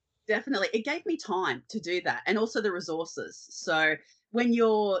definitely. It gave me time to do that and also the resources. So when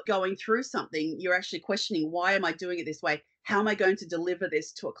you're going through something, you're actually questioning, why am I doing it this way? How am I going to deliver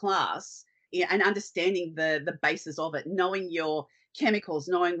this to a class? Yeah, and understanding the basis of it, knowing your chemicals,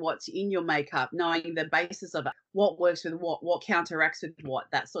 knowing what's in your makeup, knowing the basis of it, what works with what counteracts with what,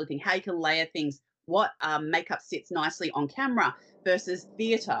 that sort of thing, how you can layer things, what makeup sits nicely on camera versus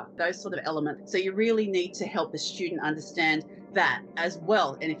theatre, those sort of elements. So you really need to help the student understand that as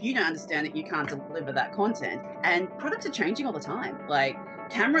well. And if you don't understand it, you can't deliver that content. And products are changing all the time. Like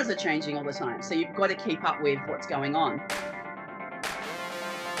cameras are changing all the time. So you've got to keep up with what's going on.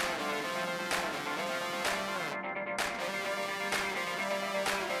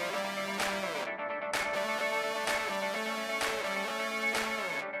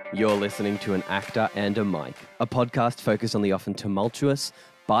 You're listening to An Actor and a Mic, a podcast focused on the often tumultuous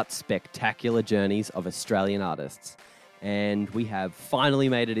but spectacular journeys of Australian artists. And we have finally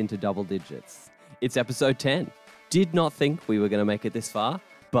made it into double digits. It's episode 10. Did not think we were going to make it this far,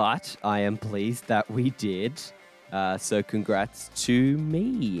 but I am pleased that we did. So congrats to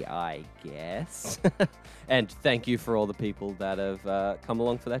me, I guess. And thank you for all the people that have come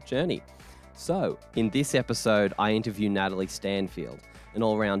along for that journey. So, in this episode, I interview Natalie Stanfield, an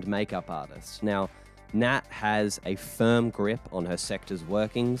all-round makeup artist. Now, Nat has a firm grip on her sector's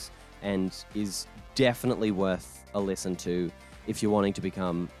workings and is definitely worth a listen to if you're wanting to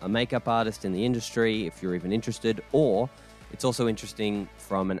become a makeup artist in the industry, if you're even interested, or it's also interesting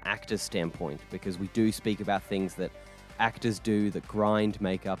from an actor's standpoint because we do speak about things that actors do that grind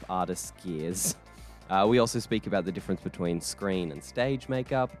makeup artists' gears. We also speak about the difference between screen and stage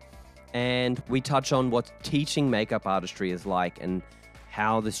makeup, and we touch on what teaching makeup artistry is like and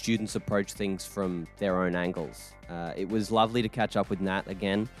how the students approach things from their own angles. It was lovely to catch up with Nat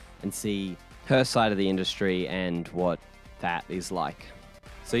again and see her side of the industry and what that is like.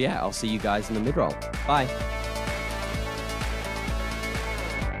 So yeah, I'll see you guys in the mid-roll. Bye.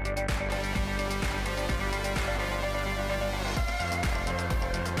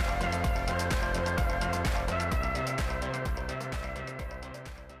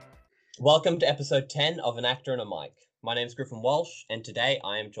 Welcome to episode 10 of An Actor and a Mic. My name is Griffin Walsh, and today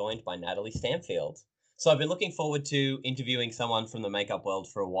I am joined by Natalie Stanfield. So I've been looking forward to interviewing someone from the makeup world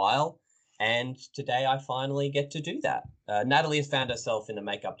for a while, and today I finally get to do that. Natalie has found herself in the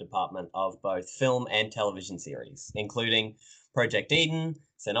makeup department of both film and television series, including Project Eden,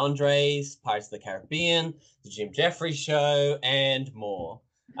 San Andres, Pirates of the Caribbean, The Jim Jeffries Show, and more.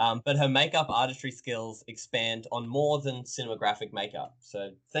 But her makeup artistry skills expand on more than cinematographic makeup.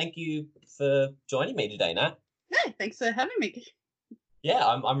 So thank you for joining me today, Nat. Hey, thanks for having me. Yeah,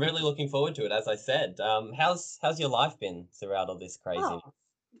 I'm really looking forward to it, as I said. How's your life been throughout all this craziness? Oh,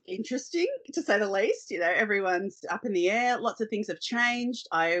 interesting, to say the least. Everyone's up in the air. Lots of things have changed.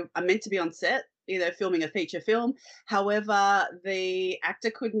 I'm meant to be on set, filming a feature film. However, the actor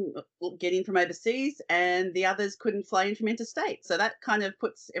couldn't get in from overseas and the others couldn't fly in from interstate. So that kind of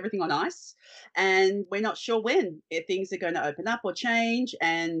puts everything on ice. And we're not sure when things are going to open up or change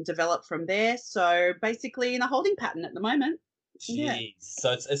and develop from there. So basically in a holding pattern at the moment. Yeah. Jeez.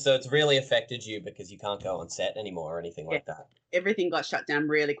 So it's really affected you because you can't go on set anymore or anything like that. Everything got shut down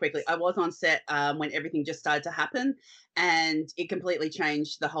really quickly. I was on set when everything just started to happen, and it completely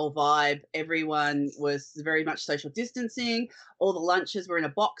changed the whole vibe. Everyone was very much social distancing. All the lunches were in a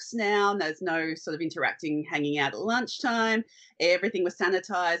box now. There's no sort of interacting, hanging out at lunchtime. Everything was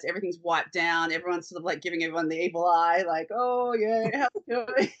sanitized. Everything's wiped down. Everyone's sort of like giving everyone the evil eye, like, oh, yeah, how's it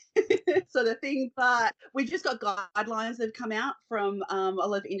going? Sort of thing. But we've just got guidelines that have come out from a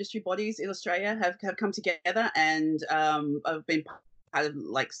lot of industry bodies in Australia have come together, and I've been part of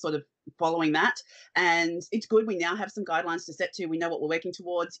like sort of following that, and it's good. We now have some guidelines to set to. We know what we're working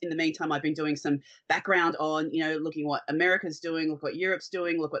towards. In the meantime, I've been doing some background on looking what America's doing, look what Europe's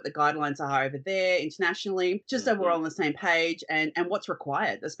doing, look what the guidelines are over there internationally, just so we're all on the same page, and what's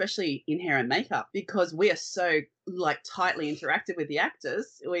required, especially in hair and makeup, because we are so like tightly interactive with the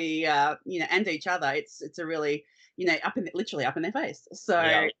actors, we and each other. It's a really literally up in their face. So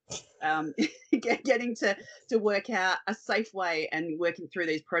yeah. Getting to work out a safe way and working through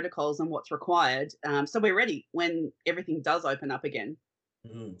these protocols and what's required. So we're ready when everything does open up again.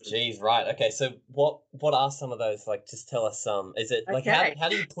 Geez, right. Okay, so what are some of those, like, just tell us some. Is it like how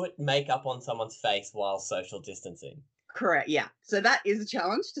do you put makeup on someone's face while social distancing? Correct, yeah. So that is a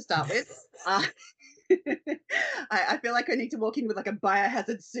challenge to start with. I feel like I need to walk in with like a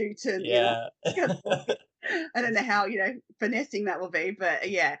biohazard suit and I don't know how, finessing that will be, but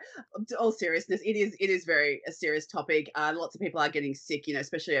yeah, to all seriousness, it is very a serious topic. Lots of people are getting sick,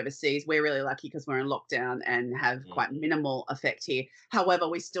 especially overseas. We're really lucky because we're in lockdown and have quite Mhm. minimal effect here. However,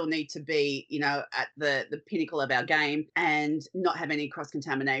 we still need to be, at the pinnacle of our game and not have any cross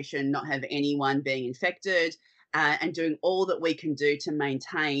contamination, not have anyone being infected. And doing all that we can do to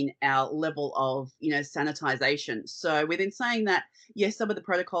maintain our level of, sanitization. So, within saying that, yes, some of the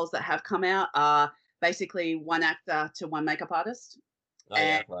protocols that have come out are basically one actor to one makeup artist. Oh And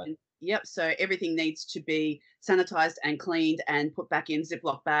yeah, right. yep, so everything needs to be sanitized and cleaned and put back in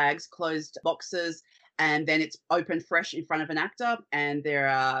Ziploc bags, closed boxes, and then it's open fresh in front of an actor. And there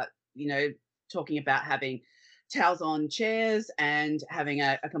are, talking about having towels on chairs and having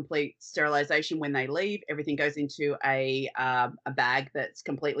a complete sterilization when they leave. Everything goes into a bag that's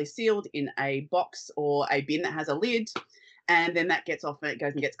completely sealed in a box or a bin that has a lid, and then that gets off and it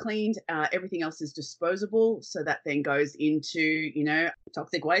goes and gets cleaned. Everything else is disposable, so that then goes into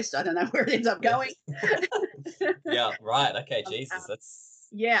toxic waste. I don't know where it ends up Yeah. going. Yeah, right. Okay, Jesus, Um, that's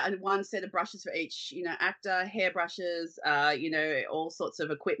yeah, and one set of brushes for each, actor, hairbrushes, all sorts of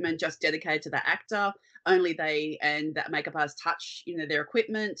equipment just dedicated to the actor. Only they and that makeup artist touch, their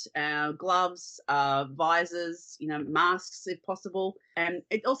equipment, gloves, visors, masks if possible. And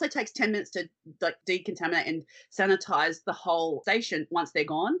it also takes 10 minutes to like decontaminate and sanitize the whole station once they're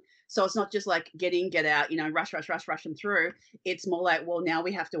gone. So it's not just like get in, get out, rush, rush, rush, rush them through. It's more like, well, now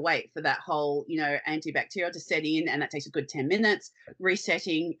we have to wait for that whole, antibacterial to set in, and that takes a good 10 minutes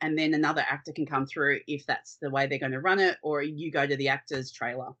resetting, and then another actor can come through if that's the way they're going to run it, or you go to the actor's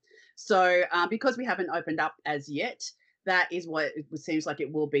trailer. So because we haven't opened up as yet, that is what it seems like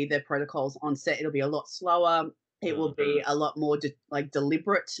it will be the protocols on set. It'll be a lot slower. It will be a lot more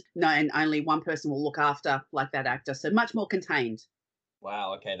deliberate. No, and only one person will look after like that actor. So much more contained.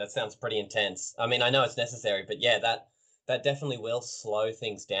 wow. Okay, that sounds pretty intense. I mean, I know it's necessary, but yeah, that definitely will slow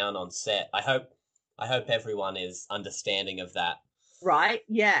things down on set. I hope everyone is understanding of that. Right?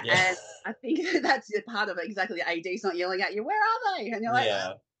 Yeah. Yeah. And I think that's the part of it. Exactly. The AD's not yelling at you, where are they? And you're like,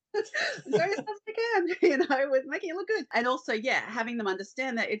 Yeah. go as fast as you can, with making it look good. And also, yeah, having them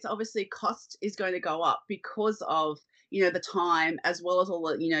understand that it's obviously cost is going to go up because of, the time, as well as all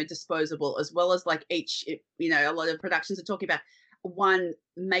the, disposable, as well as like a lot of productions are talking about one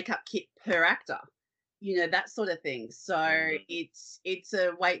makeup kit per actor, that sort of thing. So Mm. it's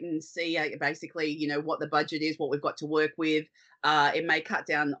a wait and see, basically, what the budget is, what we've got to work with. It may cut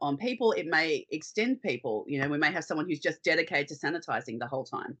down on people, it may extend people. We may have someone who's just dedicated to sanitizing the whole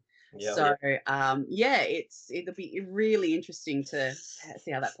time. Yeah. So yeah, it'll be really interesting to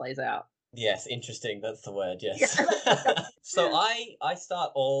see how that plays out. Yes, interesting. That's the word. Yeah. Yes. So I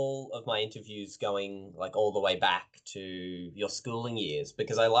start all of my interviews going like all the way back to your schooling years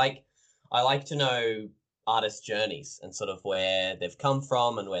because I like to know artists' journeys and sort of where they've come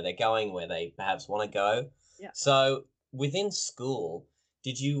from and where they're going, where they perhaps want to go. Yeah. So within school,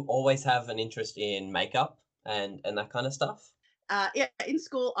 did you always have an interest in makeup and that kind of stuff? Yeah, in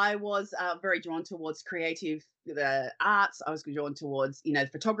school, I was very drawn towards creative arts. I was drawn towards,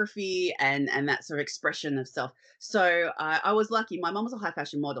 photography and that sort of expression of self. So I was lucky. My mom was a high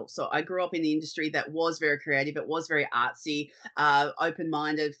fashion model, so I grew up in the industry that was very creative. It was very artsy, open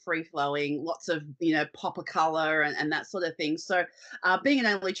minded, free flowing, lots of pop of color and that sort of thing. So being an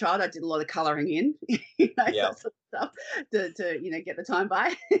only child, I did a lot of coloring in, Yeah. that sort of stuff to get the time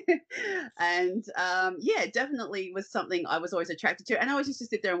by. And yeah, definitely was something I was always attracted to. And I always used to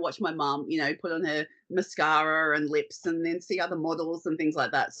sit there and watch my mum, put on her mascara and lips and then see other models and things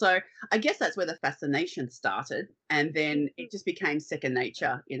like that. So I guess that's where the fascination started. And then it just became second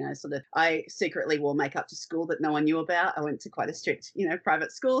nature, sort of. I secretly wore makeup to school that no one knew about. I went to quite a strict,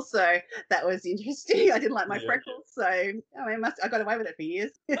 private school. So that was interesting. I didn't like my Yeah. freckles. So I mean, I got away with it for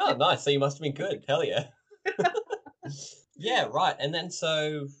years. Oh, nice. So you must have been good. Hell yeah. Yeah, right. And then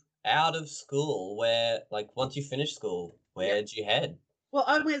so out of school, where like once you finish school, Yep. where'd you head? Well,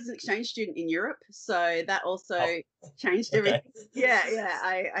 I was an exchange student in Europe, so that also Oh, changed okay. everything. Yeah, yeah.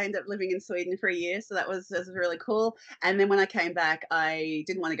 I ended up living in Sweden for a year, so that was really cool. And then when I came back, I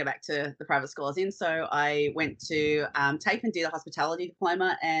didn't want to go back to the private school I was in, so I went to TAFE and did a hospitality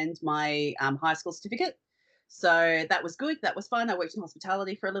diploma and my high school certificate. So that was good. That was fun. I worked in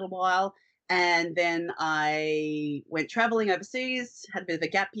hospitality for a little while, and then I went traveling overseas, had a bit of a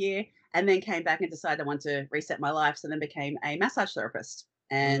gap year, and then came back and decided I wanted to reset my life. So then became a massage therapist.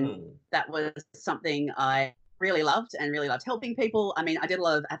 And Mm, that was something I really loved and really loved helping people. I mean, I did a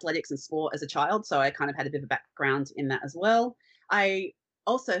lot of athletics and sport as a child, so I kind of had a bit of a background in that as well. I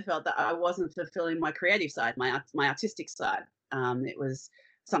also felt that I wasn't fulfilling my creative side, my artistic side. It was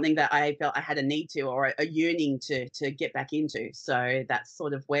something that I felt I had a need to, or a yearning to get back into. So that's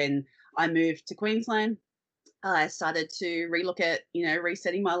sort of when I moved to Queensland. I started to relook at,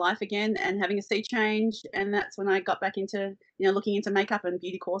 resetting my life again and having a sea change. And that's when I got back into, looking into makeup and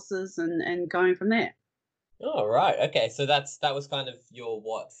beauty courses and going from there. Oh, right. Okay. So that was kind of your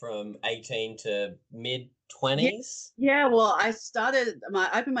what, from 18 to mid Yeah. 20s? Yeah, well, I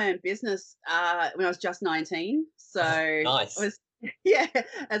opened my own business when I was just 19. So Oh, I nice. was, yeah,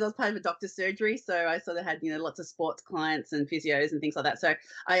 as I was part of a doctor's surgery. So I sort of had, lots of sports clients and physios and things like that. So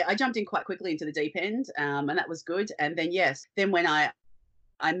I jumped in quite quickly into the deep end, and that was good. And then, yes, then when I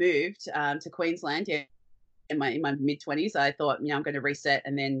moved to Queensland, yeah, in my mid 20s, I thought, I'm going to reset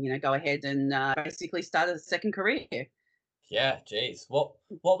and then, go ahead and basically start a second career. Yeah, geez. What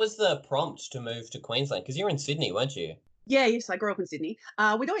was the prompt to move to Queensland? Because you're in Sydney, weren't you? Yeah, yes, I grew up in Sydney.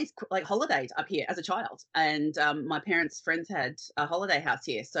 We'd always like holidayed up here as a child, and my parents' friends had a holiday house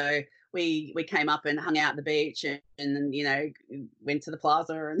here, so we came up and hung out at the beach and went to the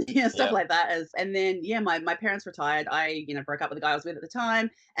plaza and stuff Yeah. like that. And then yeah, my parents retired. I broke up with the guy I was with at the time,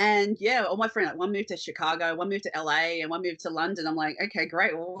 and yeah, all my friends, like, one moved to Chicago, one moved to LA, and one moved to London. I'm like, okay,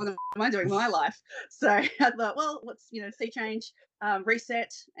 great. Well, what am I doing with my life? So I thought, well, let's sea change,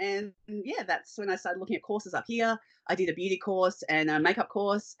 reset, and yeah, that's when I started looking at courses up here. I did a beauty course and a makeup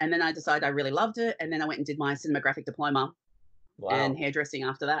course, and then I decided I really loved it, and then I went and did my cinematographic diploma and Wow. hairdressing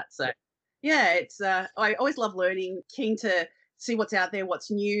after that. So yeah, it's I always love learning, keen to see what's out there,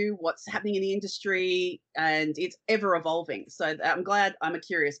 what's new, what's happening in the industry, and it's ever evolving. So I'm glad I'm a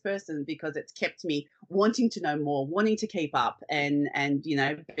curious person because it's kept me wanting to know more, wanting to keep up, and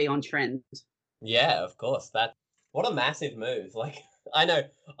be on trend. Yeah, of course. What a massive move. Like, I know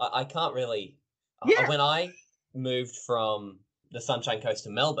I can't really. Yeah, When I moved from the Sunshine Coast to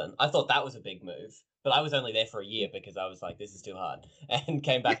Melbourne, I thought that was a big move, but I was only there for a year because I was like, this is too hard, and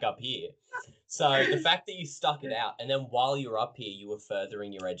came back up here. So the fact that you stuck it out, and then while you were up here, you were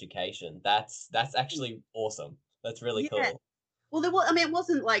furthering your education. That's actually awesome. That's really yeah. cool. Well, I mean, it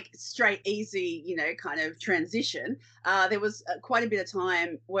wasn't like straight, easy, kind of transition. There was quite a bit of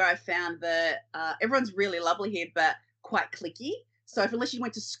time where I found that everyone's really lovely here, but quite clicky. So unless you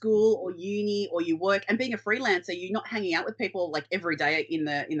went to school or uni or you work, and being a freelancer, you're not hanging out with people like every day in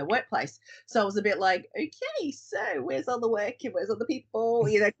the workplace. So I was a bit like, okay, so where's all the work and where's all the people,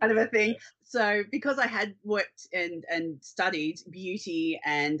 kind of a thing. Yeah. So because I had worked and studied beauty,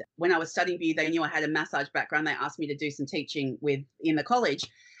 and when I was studying beauty, they knew I had a massage background. They asked me to do some teaching in the college,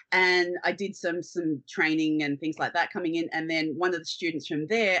 and I did some training and things like that coming in. And then one of the students from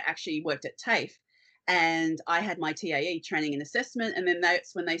there actually worked at TAFE, and I had my TAE, training and assessment. And then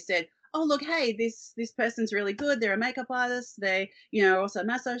that's when they said, oh look, hey, this person's really good, they're a makeup artist, they also a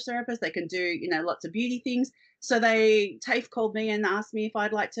massage therapist, they can do lots of beauty things. So TAFE called me and asked me if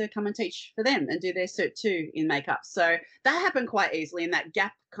I'd like to come and teach for them and do their Cert 2 in makeup. So that happened quite easily in that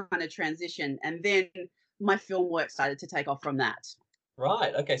gap kind of transition. And then my film work started to take off from that.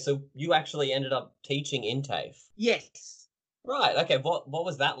 Right. Okay. So you actually ended up teaching in TAFE. Yes. Right. Okay. What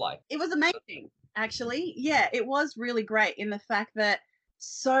was that like? It was amazing, actually. Yeah, it was really great in the fact that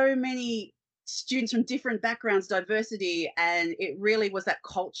so many students from different backgrounds, diversity, and it really was that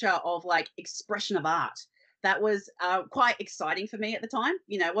culture of like expression of art. That was quite exciting for me at the time.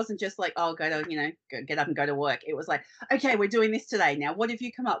 It wasn't just like, oh, get up and go to work. It was like, okay, we're doing this today. Now, what have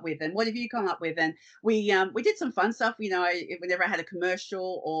you come up with? And what have you come up with? And we did some fun stuff. Whenever I had a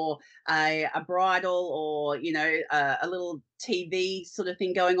commercial or a bridal or a little TV sort of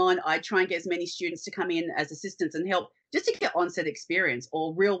thing going on, I try and get as many students to come in as assistants and help just to get onset experience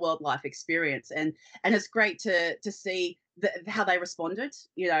or real world life experience. And it's great to see how they responded.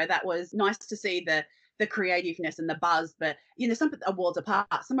 That was nice to see the creativeness and the buzz. But some are worlds apart.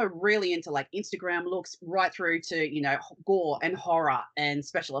 Some are really into like Instagram looks right through to gore and horror and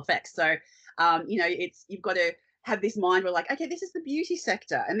special effects. So it's you've got to have this mind where like, okay, this is the beauty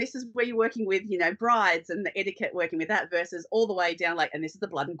sector and this is where you're working with brides and the etiquette, working with that, versus all the way down like, and this is the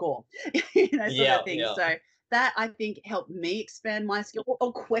blood and gore sort Yeah. of thing. Yeah. So that I think helped me expand my skill,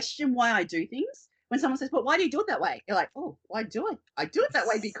 or question why I do things. When someone says, but why do you do it that way? You're like, oh, why do I do it that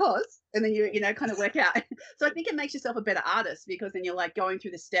way because, and then you kind of work out. So I think it makes yourself a better artist because then you're like going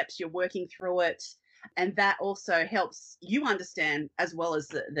through the steps, you're working through it, and that also helps you understand as well as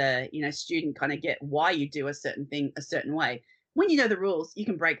the student kind of get why you do a certain thing a certain way. When you know the rules, you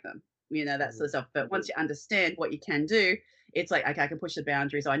can break them, that sort of stuff. But once you understand what you can do, it's like, okay, I can push the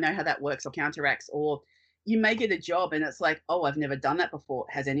boundaries. I know how that works or counteracts. Or you may get a job and it's like, oh, I've never done that before.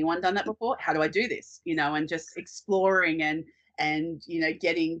 Has anyone done that before? How do I do this? And just exploring and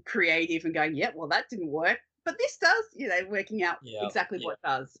getting creative and going, yeah, well, that didn't work. but this does, working out Yeah, exactly yeah. what it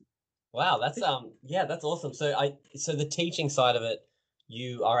does. Wow, that's awesome. So the teaching side of it,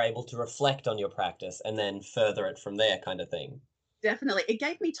 you are able to reflect on your practice and then further it from there, kind of thing. Definitely. It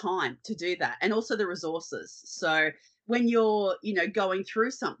gave me time to do that and also the resources. So when you're, going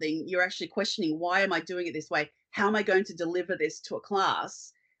through something, you're actually questioning, why am I doing it this way? How am I going to deliver this to a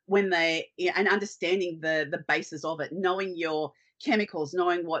class and understanding the basis of it, knowing your chemicals,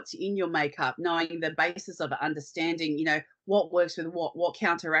 knowing what's in your makeup, knowing the basis of it, understanding, what works with what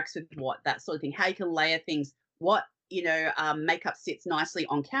counteracts with what, that sort of thing, how you can layer things, what, makeup sits nicely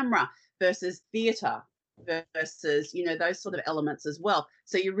on camera versus theatre versus those sort of elements as well.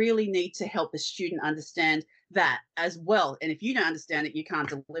 So you really need to help the student understand that as well. And if you don't understand it, you can't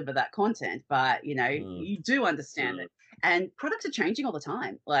deliver that content, but Mm. you do understand it. And products are changing all the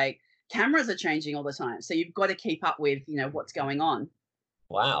time, like cameras are changing all the time, so you've got to keep up with what's going on.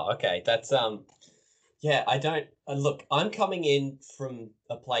 Wow. Okay. That's yeah, I don't look, I'm coming in from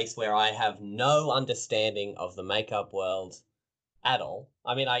a place where I have no understanding of the makeup world at all.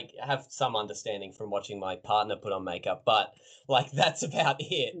 I mean, I have some understanding from watching my partner put on makeup, but like that's about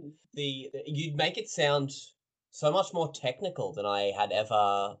it. Mm. You'd make it sound so much more technical than I had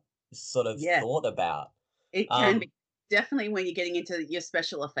ever sort of Yeah, thought about. it can be. Um, Definitely when you're getting into your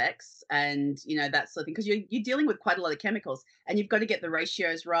special effects and that sort of thing, because you're dealing with quite a lot of chemicals, and you've got to get the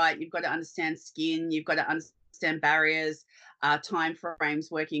ratios right. You've got to understand skin. You've got to understand barriers, time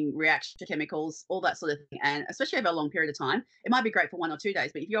frames, working reaction chemicals, all that sort of thing. And especially over a long period of time, it might be great for 1 or 2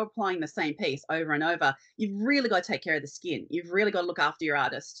 days, but if you're applying the same piece over and over, you've really got to take care of the skin. You've really got to look after your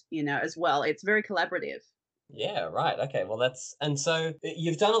artist, as well. It's very collaborative. yeah, right. Okay. Well, and so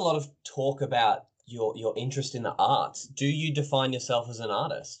you've done a lot of talk about your interest in the arts. Do you define yourself as an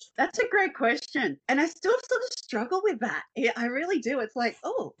artist? That's a great question, and I still sort of struggle with that. Yeah, I really do. It's like,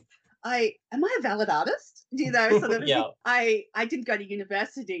 oh, I am I a valid artist? Sort of. Yeah. I didn't go to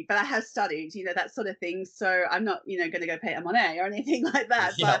university, but I have studied, that sort of thing. So I'm not, going to go pay a Monet or anything like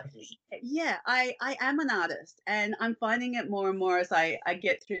that. Yeah. But yeah, I am an artist, and I'm finding it more and more as I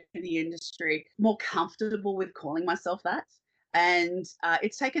get through the industry, more comfortable with calling myself that. And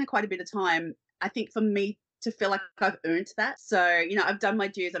it's taken quite a bit of time, I think, for me to feel like I've earned that. So, I've done my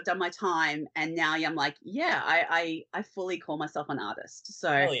dues, I've done my time, and now I'm like, yeah, I fully call myself an artist. So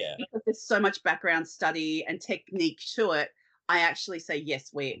Hell yeah. because there's so much background study and technique to it, I actually say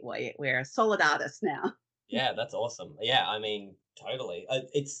yes, we're a solid artist now. Yeah, that's awesome. Yeah, I mean, totally.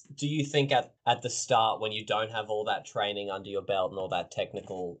 It's do you think at the start when you don't have all that training under your belt and all that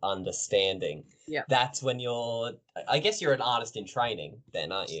technical understanding, Yeah. that's when I guess you're an artist in training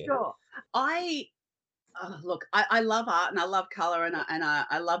then, aren't you? Sure. I look, I love art and I love color and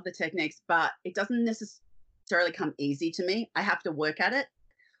I love the techniques, but it doesn't necessarily come easy to me. I have to work at it.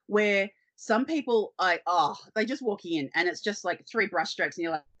 Where some people, they just walk in and it's just like three brush strokes, and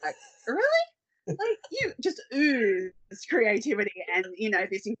you're like, really? Like you just ooze creativity and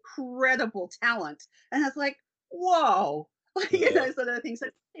this incredible talent, and it's like, whoa, like Yeah. sort of thing. So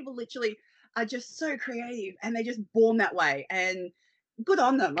people literally are just so creative and they're just born that way, and good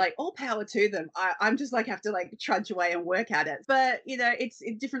on them, like all power to them. I'm just like have to like trudge away and work at it, but it's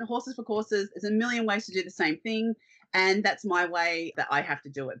different horses for courses. There's a million ways to do the same thing, and that's my way that I have to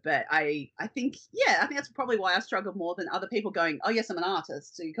do it. But I think, yeah, I think that's probably why I struggle more than other people going, oh yes, I'm an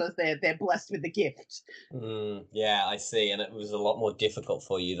artist, because they're blessed with the gift. Yeah, I see. And it was a lot more difficult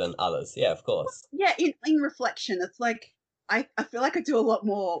for you than others. Yeah, of course. Yeah, in reflection, it's like I feel like I do a lot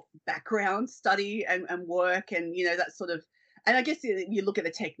more background study and work, and that sort of. And I guess you look at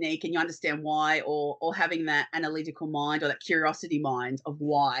the technique and you understand why, or having that analytical mind or that curiosity mind of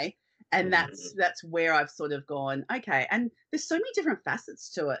why, and Mm. that's where I've sort of gone, okay. And there's so many different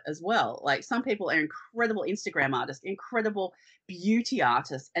facets to it as well. Like some people are incredible Instagram artists, incredible beauty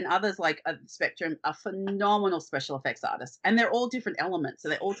artists, and others like at the spectrum are phenomenal special effects artists, and they're all different elements, so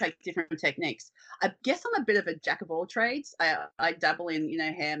they all take different techniques. I guess I'm a bit of a jack of all trades. I dabble in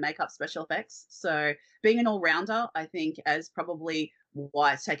hair, makeup, special effects. So being an all-rounder, I think, is probably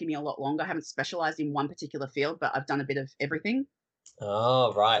why it's taken me a lot longer. I haven't specialized in one particular field, but I've done a bit of everything.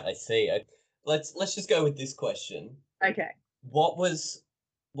 Oh, right, I see. Let's just go with this question. Okay. What was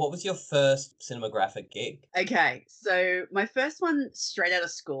what was your first cinematographic gig? Okay. So my first one straight out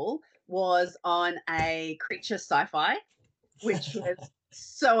of school was on a creature sci-fi, which was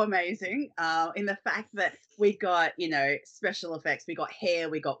so amazing, in the fact that we got, special effects, we got hair,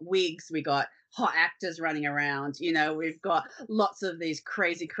 we got wigs, we got hot actors running around, we've got lots of these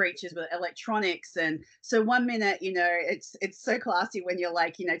crazy creatures with electronics. And so one minute, it's so classy when you're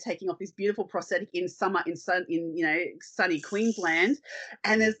like, taking off this beautiful prosthetic in summer in sunny Queensland,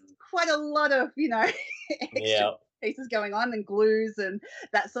 and there's quite a lot of, extra Yeah. pieces going on and glues and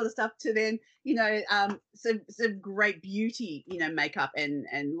that sort of stuff to then, some great beauty, makeup and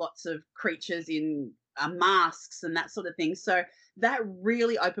lots of creatures in masks and that sort of thing. So that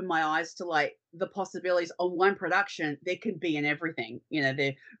really opened my eyes to like the possibilities on one production. There could be in everything,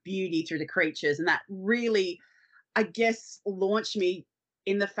 the beauty through the creatures. And that really, I guess, launched me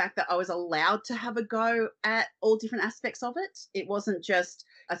in the fact that I was allowed to have a go at all different aspects of it. It wasn't just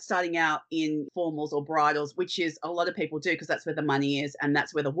starting out in formals or bridals, which is a lot of people do because that's where the money is and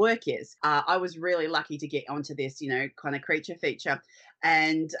that's where the work is. I was really lucky to get onto this, kind of creature feature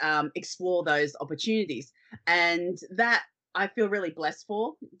and explore those opportunities. And that I feel really blessed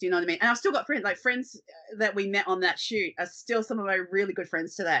for. Do you know what I mean? And I've still got friends that we met on that shoot are still some of my really good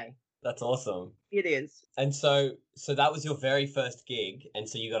friends today. That's awesome. It is. And so that was your very first gig, and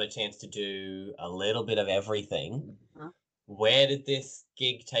so you got a chance to do a little bit of everything. Uh-huh. Where did this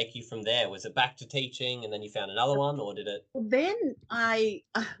gig take you from there? Was it back to teaching and then you found another one, or did it? Well, then it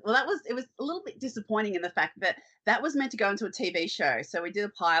was a little bit disappointing in the fact that that was meant to go into a TV show. So we did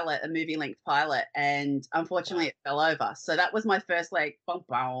a movie length pilot, and unfortunately it fell over. So that was my first like bump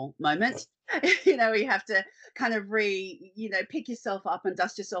moment. You have to kind of pick yourself up and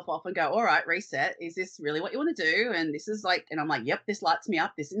dust yourself off and go, all right, reset. Is this really what you want to do? And this is like, and I'm like, yep, this lights me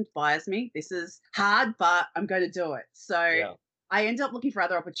up. This inspires me. This is hard, but I'm going to do it. So Yeah. I ended up looking for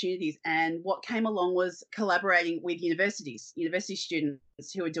other opportunities. And what came along was collaborating with university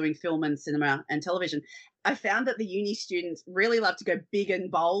students who are doing film and cinema and television. I found that the uni students really love to go big and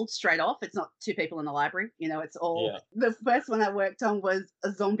bold straight off. It's not two people in the library. It's all, The first one I worked on was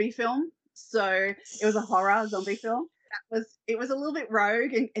a zombie film. So it was a horror zombie film. It was a little bit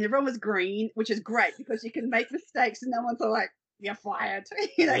rogue and everyone was green, which is great because you can make mistakes and no one's all like, you're fired.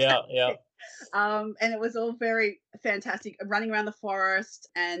 Yeah. And it was all very fantastic. Running around the forest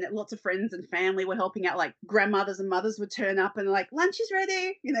and lots of friends and family were helping out. Like grandmothers and mothers would turn up and like, lunch is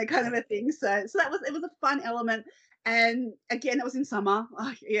ready, kind of a thing. So it was a fun element. And again, it was in summer.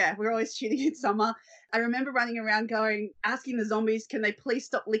 Oh, yeah, we were always shooting in summer. I remember running around asking the zombies, can they please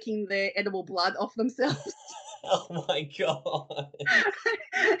stop licking their edible blood off themselves? Oh my God.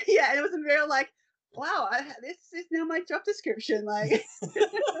 Yeah, and it was a very like, wow, this is now my job description. Like,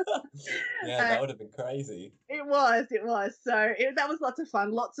 yeah, that would have been crazy. It was. So that was lots of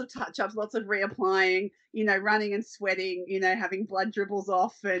fun, lots of touch-ups, lots of reapplying, running and sweating, having blood dribbles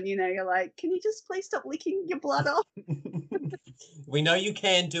off. And, you're like, can you just please stop licking your blood off? We know you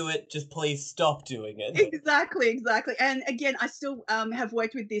can do it. Just please stop doing it. Exactly. And again, I still have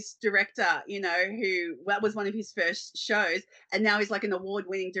worked with this director, who that was one of his first shows. And now he's like an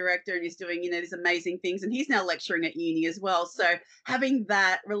award-winning director and he's doing, these amazing things. And he's now lecturing at uni as well. So having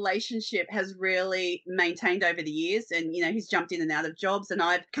that relationship has really maintained over the years. And, he's jumped in and out of jobs and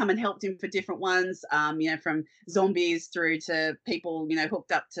I've come and helped him for different ones, from zombies through to people,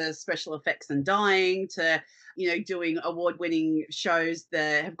 hooked up to special effects and dying to, doing award-winning shows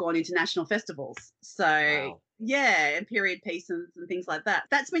that have gone into national festivals. So, Wow. Yeah, and period pieces and things like that.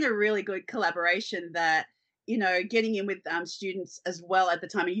 That's been a really good collaboration that, getting in with students as well at the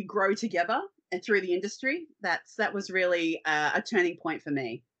time, and you grow together and through the industry. That was really a turning point for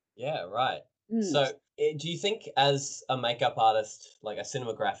me. Yeah, right. Mm. So do you think as a makeup artist, like a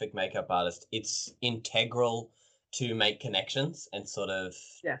cinematographic makeup artist, it's integral to make connections and sort of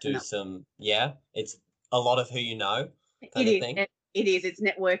do some, it's a lot of who you know kind of thing? It is. It's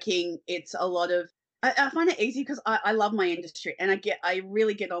networking. It's a lot of, I find it easy because I love my industry and I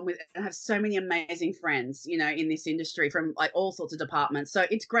really get on with it and have so many amazing friends, in this industry from like all sorts of departments. So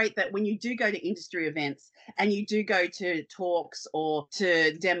it's great that when you do go to industry events and you do go to talks or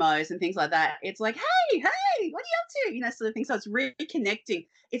to demos and things like that, it's like, hey, what are you up to? Sort of thing. So it's really connecting.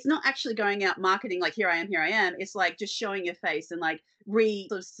 It's not actually going out marketing like here I am. It's like just showing your face and like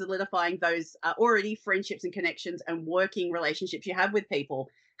sort of solidifying those already friendships and connections and working relationships you have with people,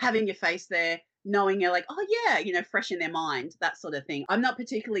 having your face there, knowing you're like, oh yeah, fresh in their mind, that sort of thing. I'm not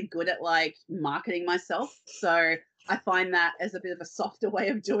particularly good at like marketing myself. So I find that as a bit of a softer way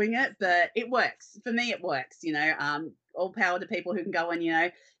of doing it, but it works. For me, it works, all power to people who can go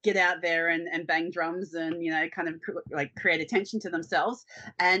and, get out there and bang drums and, kind of like create attention to themselves.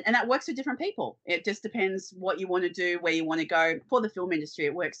 And that works for different people. It just depends what you want to do, where you want to go. For the film industry,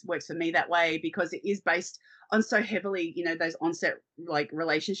 it works for me that way because it is based on so heavily, those onset like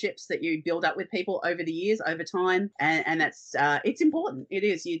relationships that you build up with people over the years, over time. And that's, it's important. It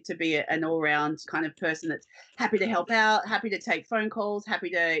is you to be an all round kind of person that's happy to help out, happy to take phone calls,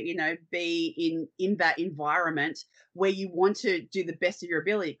 happy to, be in that environment where you want to do the best of your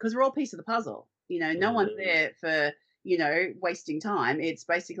ability because we're all a piece of the puzzle. No one's there for, wasting time. It's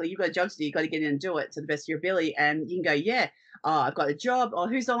basically you've got a job to do, you've got to get in and do it to the best of your ability. And you can go, yeah, oh, I've got a job, or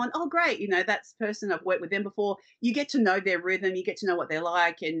who's on? Oh, great. That's the person I've worked with them before. You get to know their rhythm, you get to know what they're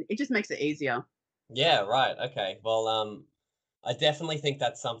like, and it just makes it easier. Yeah, right. Okay. Well, I definitely think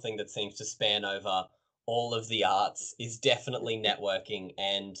that's something that seems to span over all of the arts is definitely networking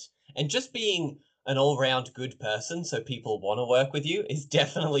and just being an all-round good person so people want to work with you is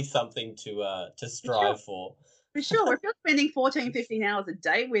definitely something to For sure. strive for. For sure. If you're spending 14, 15 hours a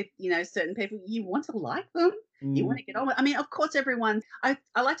day with, certain people, you want to like them. You want to get on with. I mean, of course, I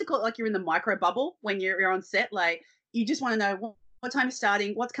like to call it like you're in the micro bubble when you're on set. Like you just want to know what time is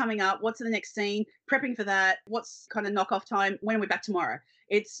starting, what's coming up, what's in the next scene, prepping for that, what's kind of knock off time, when are we back tomorrow?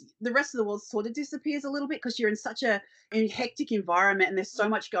 It's the rest of the world sort of disappears a little bit because you're in such a hectic environment and there's so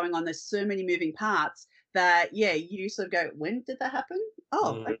much going on. There's so many moving parts that, yeah, you sort of go, when did that happen?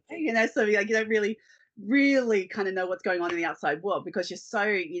 Oh, okay. So like, you don't really kind of know what's going on in the outside world because you're so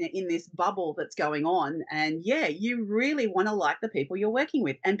in this bubble that's going on. And yeah, you really want to like the people you're working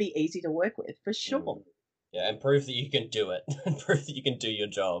with and be easy to work with for sure. Yeah, and prove that you can do it and prove that you can do your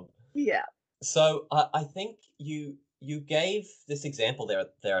job. Yeah. So I think you gave this example.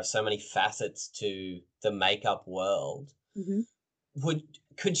 There are so many facets to the makeup world. Mm-hmm.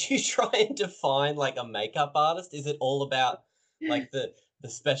 Could you try and define like a makeup artist? Is it all about like the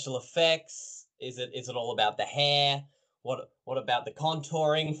special effects? Is it all about the hair? What about the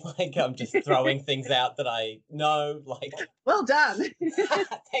contouring? Like I'm just throwing things out that I know. Like, well done.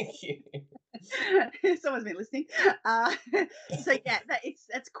 Thank you. Someone's been listening. So yeah,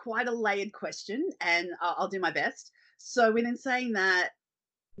 that's quite a layered question, and I'll do my best. So within saying that,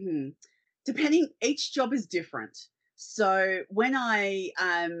 depending, each job is different. So when I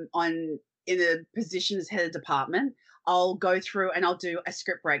on in a position as head of department, I'll go through and I'll do a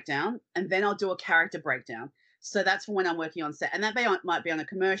script breakdown, and then I'll do a character breakdown. So that's for when I'm working on set, and that might be on a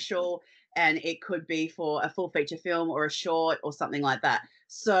commercial, and it could be for a full feature film or a short or something like that.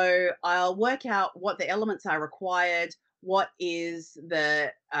 So I'll work out what the elements are required, what is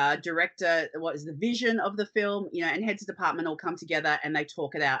the director, what is the vision of the film, and heads of department all come together and they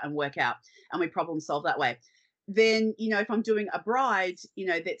talk it out and work out, and we problem solve that way. Then if I'm doing a bride,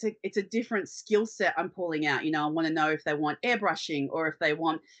 it's a different skill set I'm pulling out. I want to know if they want airbrushing or if they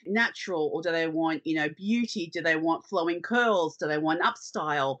want natural, or do they want beauty, do they want flowing curls, do they want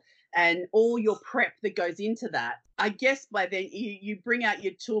upstyle, and all your prep that goes into that. I guess by then you bring out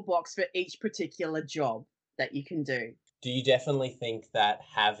your toolbox for each particular job that you can do. Do you definitely think that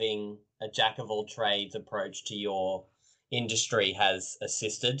having a jack of all trades approach to your industry has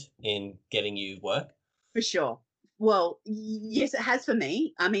assisted in getting you work? For sure. Well, yes, it has for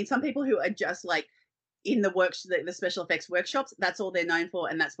me. I mean, some people who are just like in the special effects workshops, that's all they're known for,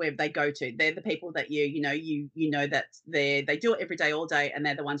 and that's where they go to. They're the people that you know that they do it every day, all day, and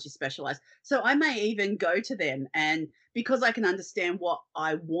they're the ones you specialize. So I may even go to them, and because I can understand what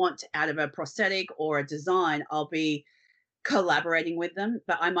I want out of a prosthetic or a design, I'll be collaborating with them,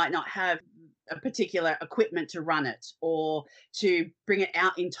 but I might not have a particular equipment to run it or to bring it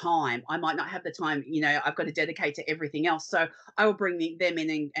out in time. I might not have the time, I've got to dedicate to everything else. So I will bring them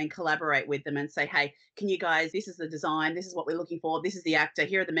in and collaborate with them and say, hey, can you guys, this is the design, this is what we're looking for, this is the actor,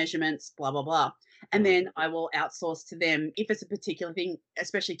 here are the measurements, blah, blah, blah. And then I will outsource to them if it's a particular thing,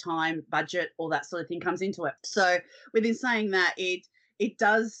 especially time, budget, all that sort of thing comes into it. So within saying that, it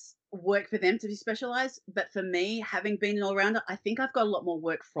does work for them to be specialized, but for me, having been an all-rounder, I think I've got a lot more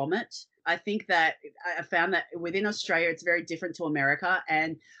work from it. I think that I found that within Australia it's very different to America,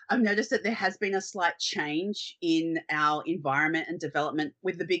 and I've noticed that there has been a slight change in our environment and development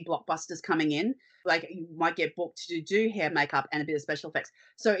with the big blockbusters coming in. Like you might get booked to do hair, makeup, and a bit of special effects.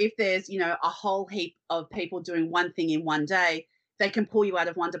 So if there's a whole heap of people doing one thing in one day, they can pull you out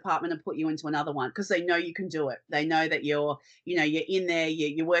of one department and put you into another one because they know you can do it. They know that you're in there,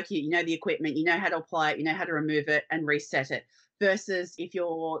 you're working, the equipment, you know how to apply it, you know how to remove it and reset it. Versus if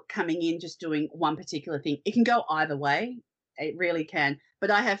you're coming in just doing one particular thing, it can go either way. It really can.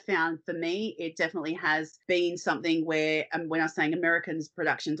 But I have found for me, it definitely has been something where, when I was saying Americans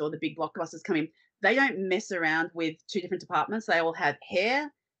productions or the big blockbusters come in, they don't mess around with two different departments. They all have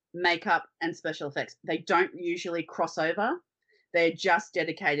hair, makeup, and special effects. They don't usually cross over. They're just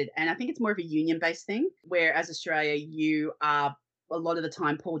dedicated. And I think it's more of a union-based thing, whereas Australia, you are a lot of the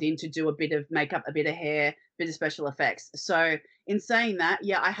time pulled in to do a bit of makeup, a bit of hair, a bit of special effects. So in saying that,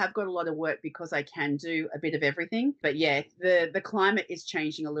 yeah, I have got a lot of work because I can do a bit of everything. But yeah, the climate is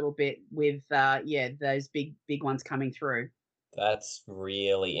changing a little bit with, those big ones coming through. That's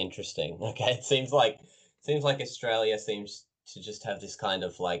really interesting. Okay, it seems like Australia seems to just have this kind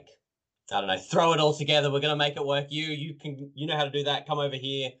of like I don't know, throw it all together. We're going to make it work. You know how to do that. Come over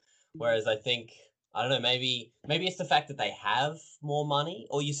here. Whereas I think, I don't know, maybe it's the fact that they have more money,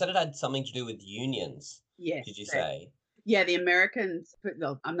 or you said it had something to do with unions. Yes. Did you say? Yeah, the Americans,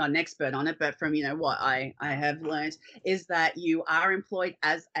 well, I'm not an expert on it, but from, what I have learned is that you are employed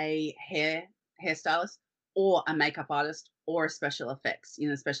as a hairstylist or a makeup artist or a special effects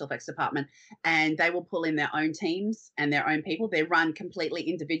department, and they will pull in their own teams and their own people. They're run completely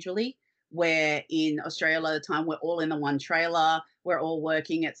individually, where in Australia, a lot of the time we're all in the one trailer, we're all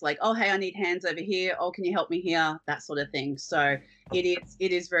working. It's like, oh, hey, I need hands over here. Oh, can you help me here? That sort of thing. So it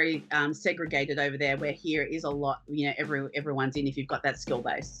is very segregated over there, where here is a lot, everyone's in if you've got that skill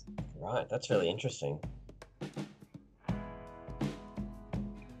base. Right, that's really interesting.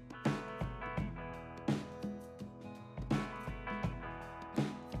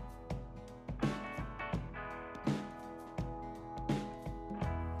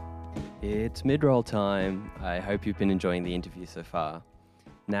 It's mid-roll time. I hope you've been enjoying the interview so far.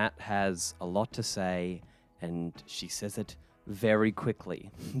 Nat has a lot to say, and she says it very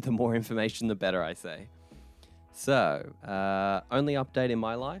quickly. The more information, the better, I say. So, only update in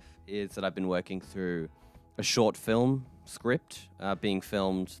my life is that I've been working through a short film script being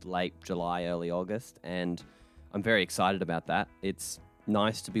filmed late July, early August, and I'm very excited about that. It's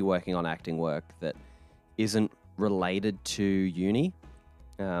nice to be working on acting work that isn't related to uni.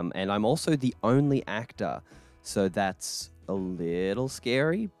 And I'm also the only actor, so that's a little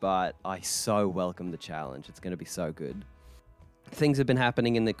scary, but I so welcome the challenge. It's going to be so good. Things have been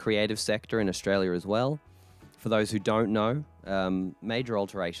happening in the creative sector in Australia as well. For those who don't know, major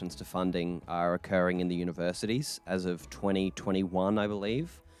alterations to funding are occurring in the universities as of 2021, I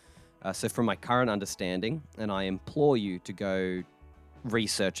believe. So from my current understanding, and I implore you to go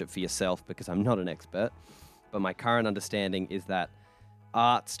research it for yourself because I'm not an expert, but my current understanding is that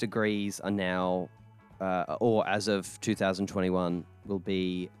arts degrees are now, or as of 2021, will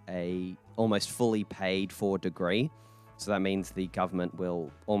be a almost fully paid for degree. So that means the government will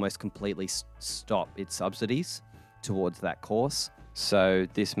almost completely stop its subsidies towards that course. So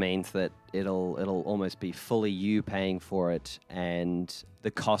this means that it'll almost be fully you paying for it, and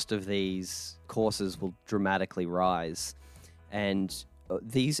the cost of these courses will dramatically rise. And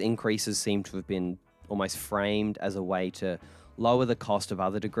these increases seem to have been almost framed as a way to lower the cost of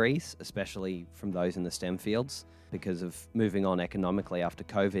other degrees, especially from those in the STEM fields, because of moving on economically after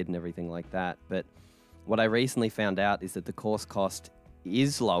COVID and everything like that. But what I recently found out is that the course cost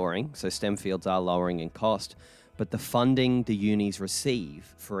is lowering, so STEM fields are lowering in cost, but the funding the unis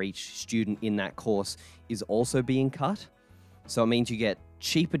receive for each student in that course is also being cut. So it means you get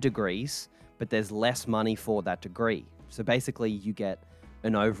cheaper degrees, but there's less money for that degree. So basically you get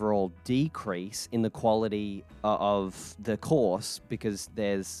an overall decrease in the quality of the course because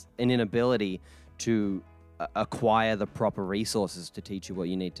there's an inability to acquire the proper resources to teach you what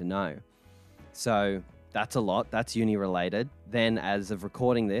you need to know. So that's a lot. That's uni related. Then as of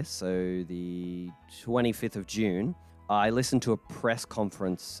recording this, so the 25th of June, I listened to a press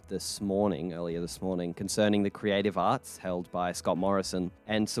conference earlier this morning, concerning the creative arts held by Scott Morrison.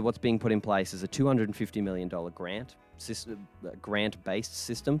 And so what's being put in place is a $250 million grant-based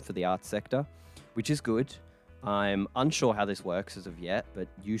system for the arts sector, which is good. I'm unsure how this works as of yet, but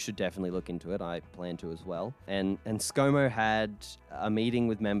you should definitely look into it. I plan to as well. And ScoMo had a meeting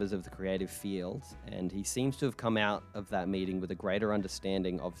with members of the creative field, and he seems to have come out of that meeting with a greater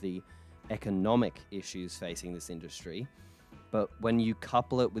understanding of the economic issues facing this industry. But when you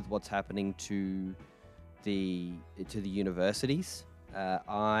couple it with what's happening to the universities,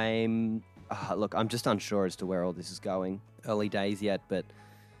 I'm just unsure as to where all this is going. Early days yet, but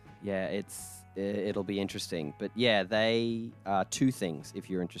yeah, it'll be interesting. But yeah, they are two things, if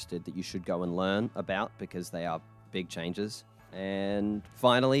you're interested, that you should go and learn about because they are big changes. And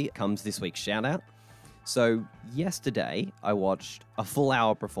finally comes this week's shout out. So yesterday I watched a full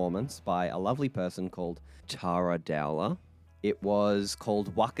hour performance by a lovely person called Tara Dowler. It was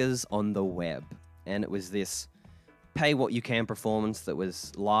called Wuckers on the Web, and it was this pay what you can performance that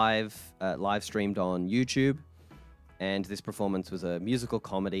was live streamed on YouTube. And this performance was a musical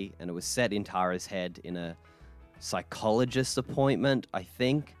comedy, and it was set in Tara's head in a psychologist's appointment, I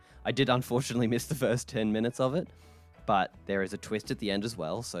think. I did unfortunately miss the first 10 minutes of it, but there is a twist at the end as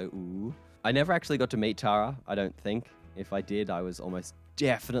well, so ooh. I never actually got to meet Tara, I don't think. If I did, I was almost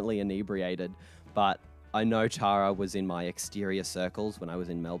definitely inebriated, but I know Tara was in my exterior circles when I was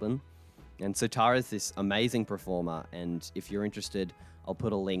in Melbourne. And so Tara's this amazing performer, and if you're interested, I'll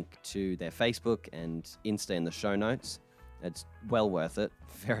put a link to their Facebook and Insta in the show notes. It's well worth it.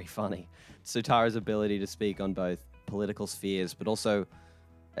 Very funny. So Tara's ability to speak on both political spheres, but also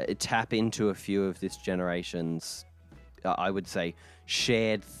tap into a few of this generation's, I would say,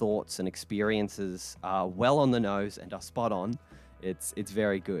 shared thoughts and experiences are well on the nose and are spot on. It's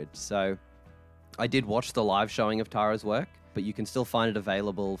very good. So I did watch the live showing of Tara's work, but you can still find it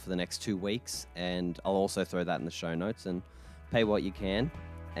available for the next 2 weeks, and I'll also throw that in the show notes, and pay what you can.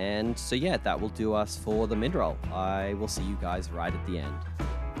 And so yeah, that will do us for the mid-roll. I will see you guys right at the end.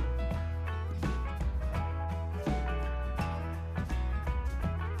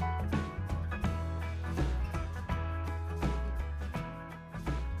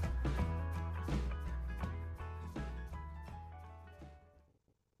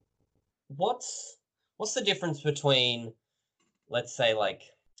 What's the difference between, let's say, like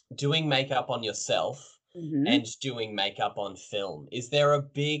doing makeup on yourself and doing makeup on film? Is there a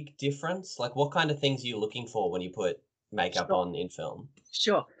big difference? Like, what kind of things are you looking for when you put makeup on in film?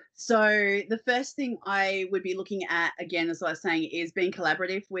 Sure. So the first thing I would be looking at, again, as I was saying, is being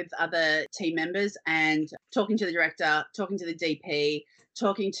collaborative with other team members and talking to the director, talking to the DP,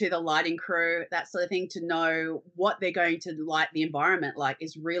 talking to the lighting crew, that sort of thing, to know what they're going to light the environment like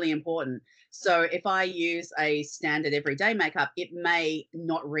is really important. So if I use a standard everyday makeup, it may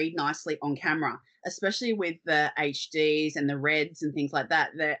not read nicely on camera, especially with the HDs and the reds and things like that,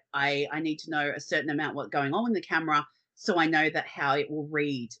 that I need to know a certain amount what's going on in the camera, so I know that how it will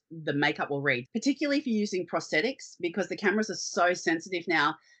read, the makeup will read, particularly if you're using prosthetics, because the cameras are so sensitive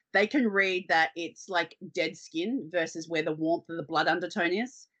now. They can read that it's like dead skin versus where the warmth of the blood undertone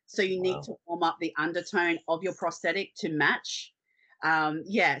is. So you need to warm up the undertone of your prosthetic to match.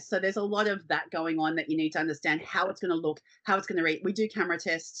 So there's a lot of that going on that you need to understand how it's going to look, how it's going to read. We do camera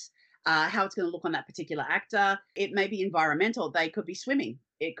tests, how it's going to look on that particular actor. It may be environmental. They could be swimming.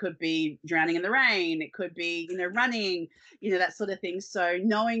 It could be drowning in the rain. It could be, running, that sort of thing. So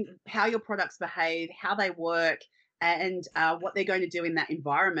knowing how your products behave, how they work, and what they're going to do in that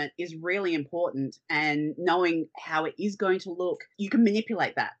environment is really important. And knowing how it is going to look, you can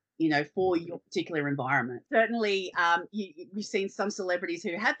manipulate that, for your particular environment. Certainly, we've seen some celebrities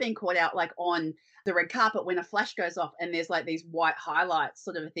who have been caught out, like on the red carpet when a flash goes off and there's like these white highlights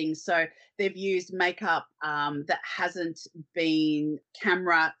sort of a thing. So they've used makeup that hasn't been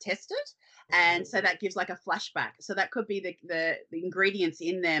camera tested. And so that gives like a flashback. So that could be the ingredients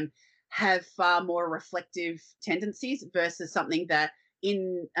in them have far more reflective tendencies versus something that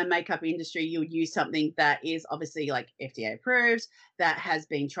in a makeup industry, you would use something that is obviously like FDA approved, that has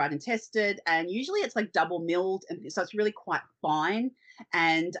been tried and tested. And usually it's like double milled. And so it's really quite fine.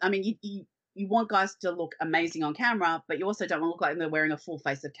 And I mean, you want guys to look amazing on camera, but you also don't want to look like they're wearing a full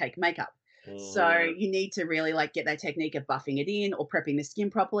face of cake makeup. So you need to really like get that technique of buffing it in or prepping the skin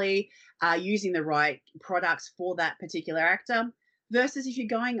properly, using the right products for that particular actor. Versus if you're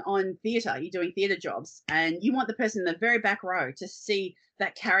going on theatre, you're doing theatre jobs and you want the person in the very back row to see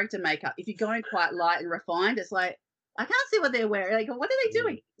that character makeup. If you're going quite light and refined, it's like, I can't see what they're wearing. Like, what are they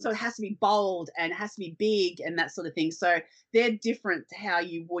doing? So it has to be bold and it has to be big and that sort of thing. So they're different to how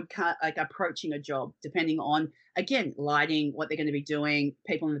you would like approaching a job, depending on, again, lighting, what they're going to be doing,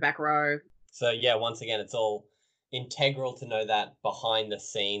 people in the back row. So yeah, once again, it's all integral to know that behind the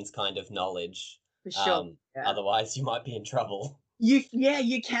scenes kind of knowledge. For sure. Otherwise, you might be in trouble.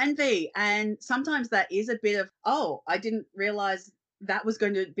 You can be. And sometimes that is a bit of, I didn't realize that was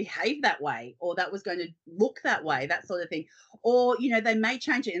going to behave that way, or that was going to look that way, that sort of thing. Or, they may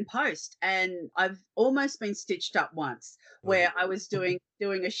change it in post. And I've almost been stitched up once where I was doing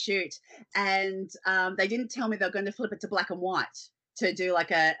a shoot and they didn't tell me they were going to flip it to black and white to do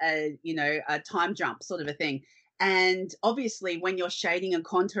like a time jump sort of a thing. And obviously when you're shading and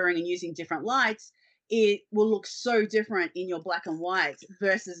contouring and using different lights, it will look so different in your black and white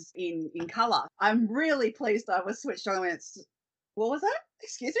versus in color. I'm really pleased I was switched on when what was that?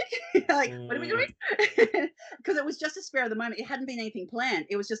 Excuse me? Like, what are we doing? Because it was just a spare of the moment. It hadn't been anything planned.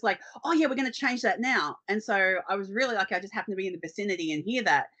 It was just like, oh yeah, we're going to change that now. And so I was really lucky. I just happened to be in the vicinity and hear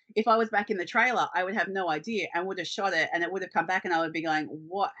that. If I was back in the trailer, I would have no idea and would have shot it and it would have come back and I would be going,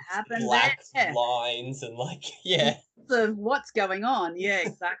 what happened Black there? lines and like, yeah. Of what's going on. Yeah,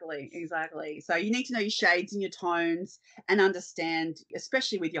 exactly. So you need to know your shades and your tones and understand,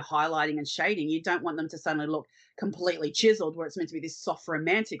 especially with your highlighting and shading, you don't want them to suddenly look completely chiseled where it's meant to be this soft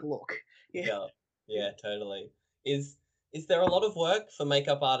romantic look. Yeah, totally. Is there a lot of work for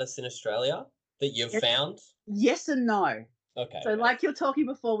makeup artists in Australia that you've found? Yes and no. Okay. So like you're talking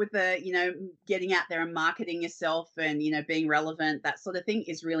before with the, getting out there and marketing yourself and, being relevant, that sort of thing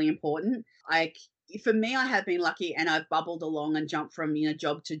is really important. For me, I have been lucky and I've bubbled along and jumped from,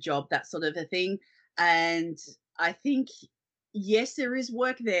 job to job, that sort of a thing. And I think, yes, there is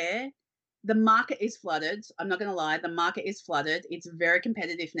work there. The market is flooded. I'm not going to lie. The market is flooded. It's very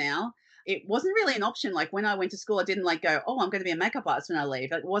competitive now. It wasn't really an option. Like when I went to school, I didn't like go, oh, I'm going to be a makeup artist when I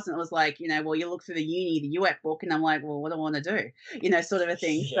leave. It wasn't. It was like, well, you look for the UF book, and I'm like, well, what do I want to do? Sort of a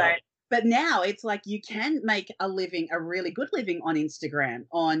thing. So, Yeah. but now it's like you can make a living, a really good living on Instagram,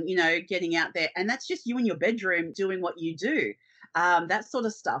 on, getting out there. And that's just you in your bedroom doing what you do, that sort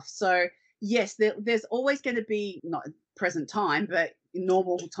of stuff. So, yes, there's always going to be, not present time, but in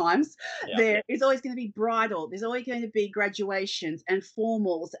normal times, Yeah. there is always going to be bridal. There's always going to be graduations and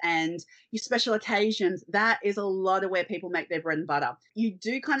formals and your special occasions. That is a lot of where people make their bread and butter. You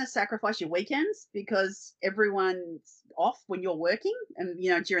do kind of sacrifice your weekends because everyone's off when you're working and,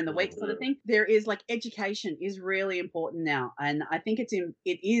 during the week sort of thing. There is like education is really important now. And I think it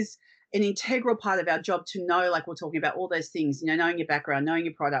is an integral part of our job to know, like we're talking about all those things, knowing your background, knowing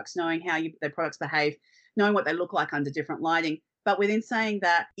your products, knowing how their products behave, knowing what they look like under different lighting. But within saying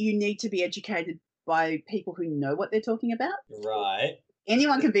that, you need to be educated by people who know what they're talking about. Right.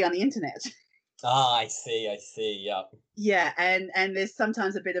 Anyone can be on the internet. Ah, I see. Yeah. Yeah, and there's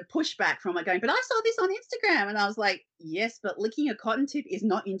sometimes a bit of pushback from it going, but I saw this on Instagram. And I was like, yes, but licking a cotton tip is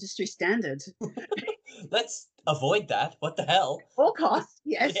not industry standard. Let's avoid that. What the hell? All costs,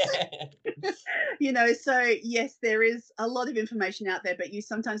 yes. Yeah. So yes, there is a lot of information out there, but you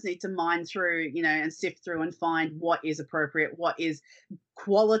sometimes need to mine through, and sift through and find what is appropriate, what is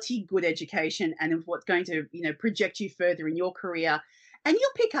quality, good education, and what's going to, project you further in your career. And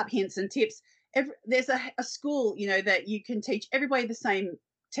you'll pick up hints and tips. There's a school, that you can teach everybody the same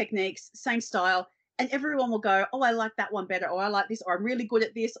techniques, same style, and everyone will go, oh, I like that one better, or I like this, or I'm really good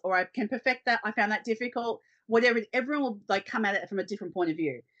at this, or I can perfect that. I found that difficult. Whatever, everyone will like come at it from a different point of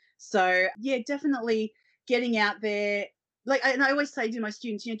view. So yeah, definitely getting out there. And I always say to my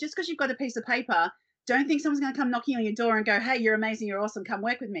students, just because you've got a piece of paper, don't think someone's going to come knocking on your door and go, hey, you're amazing, you're awesome, come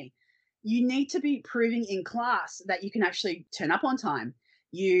work with me. You need to be proving in class that you can actually turn up on time.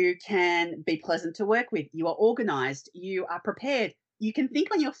 You can be pleasant to work with. You are organized. You are prepared. You can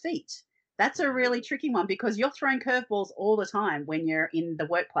think on your feet. That's a really tricky one because you're throwing curveballs all the time when you're in the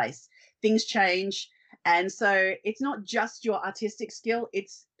workplace. Things change. And so it's not just your artistic skill,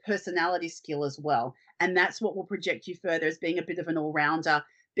 it's personality skill as well. And that's what will project you further as being a bit of an all-rounder,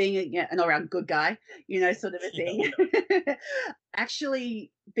 being an all-round good guy, sort of a thing. Yeah.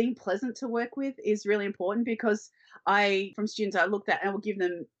 Actually being pleasant to work with is really important because from students I looked at and I will give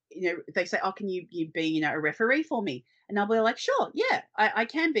them, they say, oh, can you be, a referee for me? And I'll be like, sure, yeah, I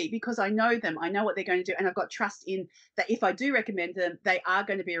can be because I know them. I know what they're going to do. And I've got trust in that if I do recommend them, they are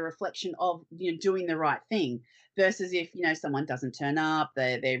going to be a reflection of, doing the right thing versus if, someone doesn't turn up,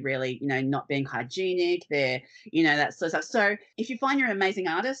 they're really, not being hygienic, they're, that sort of stuff. So if you find you're an amazing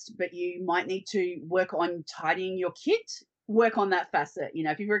artist, but you might need to work on tidying your kit, work on that facet.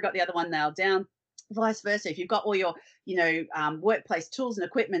 If you've already got the other one nailed down, vice versa. If you've got all your, workplace tools and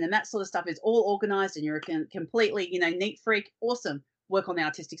equipment and that sort of stuff is all organized and you're a completely, neat freak, awesome, work on the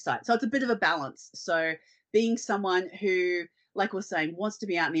artistic side. So it's a bit of a balance. So being someone who, like we're saying, wants to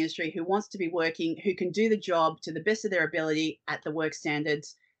be out in the industry, who wants to be working, who can do the job to the best of their ability at the work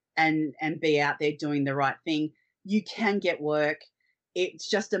standards and be out there doing the right thing, you can get work. It's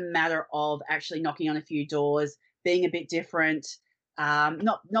just a matter of actually knocking on a few doors, being a bit different,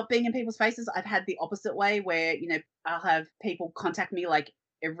 not being in people's faces. I've had the opposite way where, I'll have people contact me like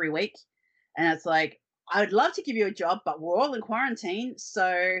every week and it's like, I would love to give you a job, but we're all in quarantine.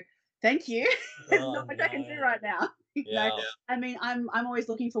 So thank you. There's not much I can do right now. Yeah. I mean, I'm always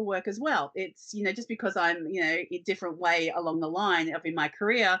looking for work as well. It's, just because I'm, a different way along the line of in my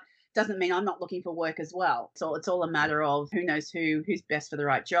career doesn't mean I'm not looking for work as well. So it's all a matter of who knows who's best for the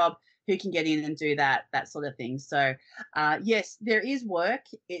right job, who can get in and do that sort of thing. So yes, there is work.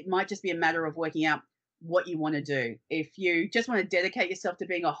 It might just be a matter of working out what you want to do. If you just want to dedicate yourself to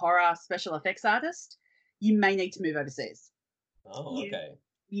being a horror special effects artist, you may need to move overseas. Oh, okay.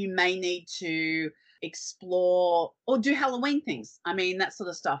 You may need to explore or do Halloween things. I mean, that sort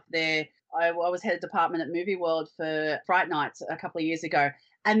of stuff. I was head of department at Movie World for Fright Nights a couple of years ago,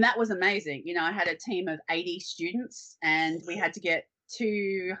 and that was amazing. I had a team of 80 students, and we had to get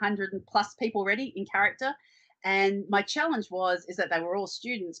 200 plus people ready in character. And my challenge is that they were all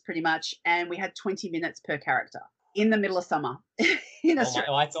students pretty much, and we had 20 minutes per character in the middle of summer in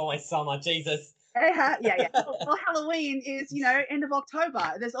Australia. It's always summer, Jesus. Yeah. Well, Halloween is, end of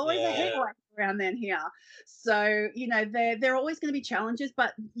October. There's always a heat wave around then here. So, there are always going to be challenges,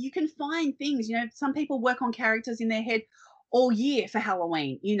 but you can find things. Some people work on characters in their head all year for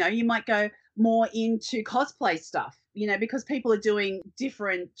Halloween. You might go more into cosplay stuff, because people are doing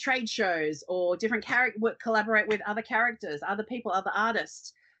different trade shows or different collaborate with other characters, other people, other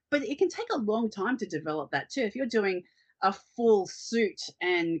artists. But it can take a long time to develop that too. If you're doing a full suit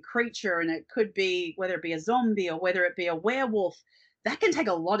and creature, and it could be whether it be a zombie or whether it be a werewolf, that can take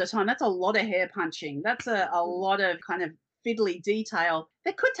a lot of time. That's a lot of hair punching. That's a lot of kind of fiddly detail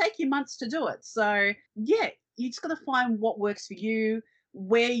that could take you months to do it. So, yeah, you just got to find what works for you,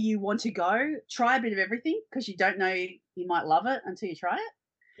 where you want to go. Try a bit of everything because you don't know you might love it until you try it.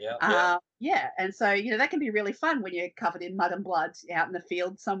 Yeah, and so that can be really fun when you're covered in mud and blood out in the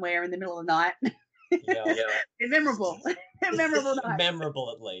field somewhere in the middle of the night. Yeah. It's memorable, memorable night.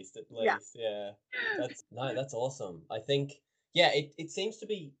 Memorable at least. Yeah. That's awesome. I think it seems to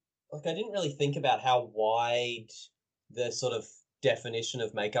be like I didn't really think about how wide the sort of definition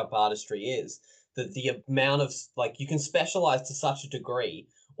of makeup artistry is. That the amount of like you can specialize to such a degree,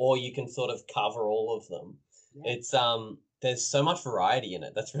 or you can sort of cover all of them. Yeah. It's there's so much variety in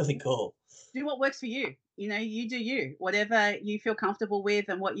it. That's really cool. Do what works for you. You do you. Whatever you feel comfortable with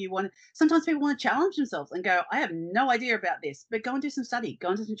and what you want. Sometimes people want to challenge themselves and go, I have no idea about this, but go and do some study, go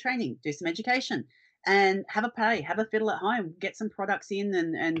and do some training, do some education, and have a fiddle at home, get some products in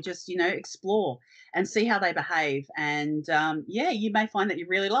and just, explore and see how they behave. And you may find that you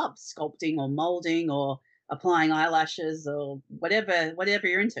really love sculpting or molding or applying eyelashes or whatever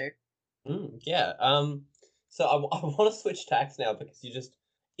you're into. Yeah. So I want to switch tacks now because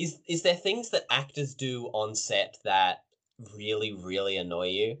is there things that actors do on set that really, really annoy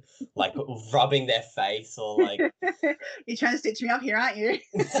you? Like rubbing their face or like... You're trying to stitch me up here, aren't you?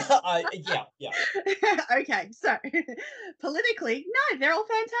 Yeah. Okay, so politically, no, they're all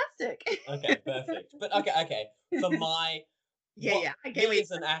fantastic. Okay, perfect. But okay. For my... I get me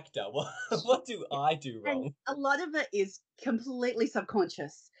as an actor, what do I do wrong? And a lot of it is completely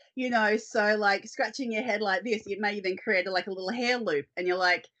subconscious. So like scratching your head like this, it may even create like a little hair loop, and you're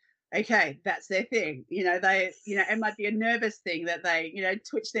like, okay, that's their thing. It might be a nervous thing that they,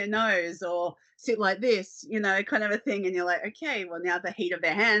 twitch their nose or sit like this, kind of a thing. And you're like, okay, well now the heat of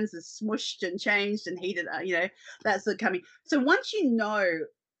their hands is smushed and changed and heated, that's coming. So once you know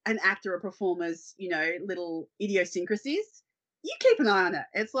an actor or performer's, little idiosyncrasies, you keep an eye on it.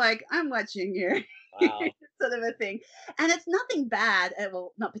 It's like, I'm watching you. Wow. Sort of a thing. And it's nothing bad.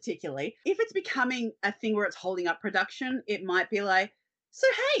 Well, not particularly. If it's becoming a thing where it's holding up production, it might be like, so,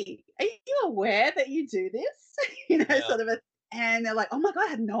 hey, are you aware that you do this? Sort of a, and they're like, oh my God, I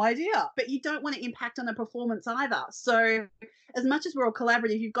had no idea. But you don't want to impact on the performance either. So as much as we're all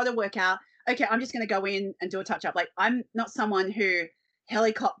collaborative, you've got to work out, okay, I'm just going to go in and do a touch up. Like I'm not someone who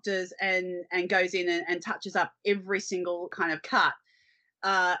helicopters and goes in and touches up every single kind of cut.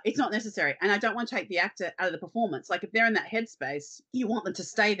 It's not necessary. And I don't want to take the actor out of the performance. Like if they're in that headspace, you want them to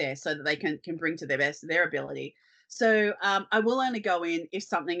stay there so that they can bring to their best their ability. So I will only go in if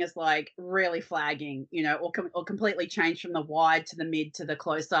something is like really flagging, or completely change from the wide to the mid to the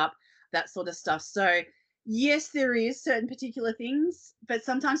close up, that sort of stuff. So yes, there is certain particular things, but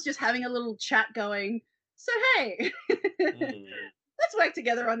sometimes just having a little chat going, so hey, let's work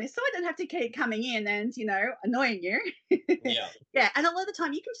together on this so I don't have to keep coming in and, annoying you. Yeah. Yeah. And a lot of the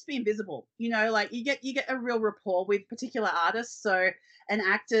time you can just be invisible, like you get a real rapport with particular artists and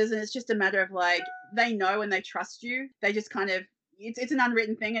actors. And it's just a matter of like, they know and they trust you. They just kind of, it's an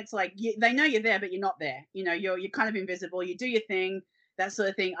unwritten thing. It's like, they know you're there, but you're not there. You're kind of invisible. You do your thing, that sort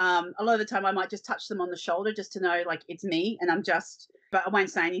of thing. A lot of the time I might just touch them on the shoulder just to know like it's me and but I won't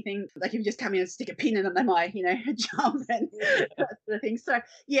say anything. Like if you just come in and stick a pin in them, they might, jump and that sort of thing. So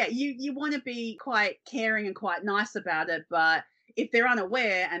yeah, you want to be quite caring and quite nice about it. But if they're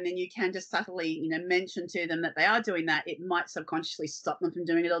unaware and then you can just subtly, mention to them that they are doing that, it might subconsciously stop them from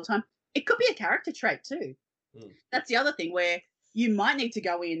doing it all the time. It could be a character trait too. That's the other thing where you might need to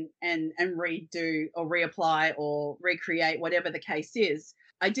go in and redo or reapply or recreate whatever the case is.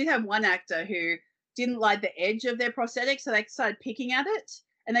 I did have one actor who didn't like the edge of their prosthetic, so they started picking at it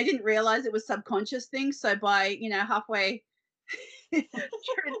and they didn't realize it was subconscious things. So by, halfway through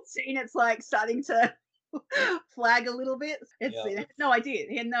the scene, it's like starting to flag a little bit. He had no idea.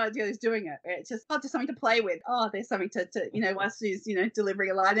 He had no idea he was doing it. It's just just something to play with. Oh, there's something to whilst he's,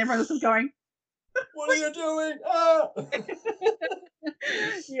 delivering a line, everyone was going, what are you doing? Oh!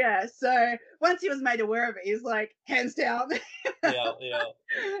 Yeah, so once he was made aware of it, he was like, hands down.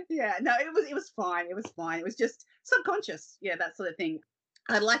 Yeah, no, it was fine. It was fine. It was just subconscious. Yeah, that sort of thing.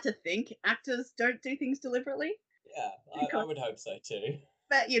 I'd like to think actors don't do things deliberately. Yeah, I would hope so too.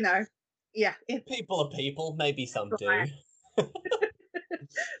 But, yeah. People are people. Maybe some do.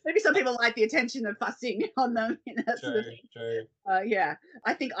 Maybe some people like the attention of fussing on them. True. Yeah,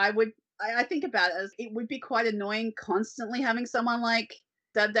 I think I would. I think about it as it would be quite annoying constantly having someone like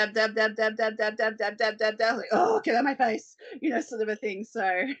dab, dab, dab, dab, dab, dab, dab, dab, dab, dab, dab, dab, like, oh, get out of my face, sort of a thing.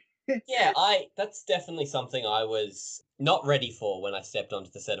 So, Yeah, I that's definitely something I was not ready for when I stepped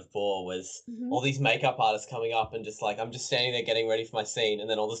onto the set of Bore was mhm, all these makeup artists coming up and just like I'm just standing there getting ready for my scene and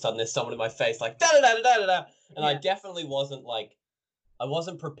then all of a sudden there's someone in my face like da da da da da da and I yeah, definitely wasn't like I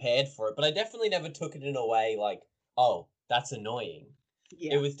wasn't prepared for it, but I definitely never took it in a way like, oh, that's annoying. It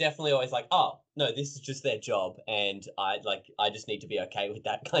yeah. was definitely always like, oh, no, this is just their job and I just need to be okay with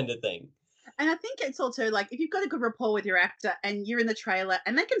that kind of thing. And I think it's also like if you've got a good rapport with your actor and you're in the trailer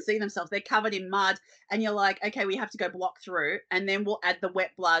and they can see themselves, they're covered in mud, and you're like, okay, we have to go block through, and then we'll add the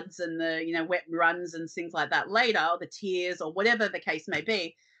wet bloods and the wet runs and things like that later, or the tears or whatever the case may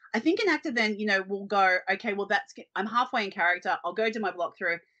be. I think an actor then will go, okay, well I'm halfway in character. I'll go do my block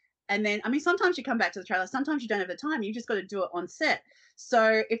through, and then I mean sometimes you come back to the trailer, sometimes you don't have the time. You just got to do it on set.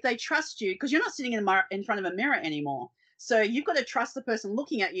 So if they trust you, because you're not sitting in front of a mirror anymore, so you've got to trust the person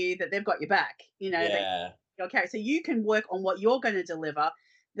looking at you that they've got your back, that Yeah. okay. So you can work on what you're going to deliver.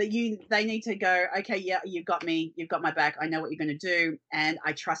 They need to go, okay, yeah, you've got me, you've got my back. I know what you're going to do, and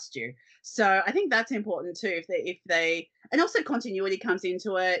I trust you. So I think that's important too. If they and also continuity comes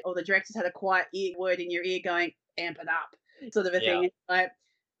into it, or the director's had a quiet word in your ear going, amp it up, sort of a Yeah. thing. It's like,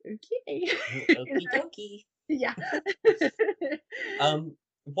 okay, Okie dokie. yeah.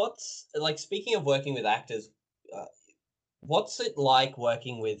 What's like speaking of working with actors, uh, what's it like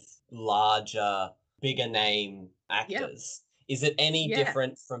working with larger, bigger name Yeah, actors? Is it any yeah.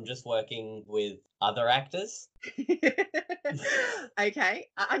 different from just working with other actors? Okay,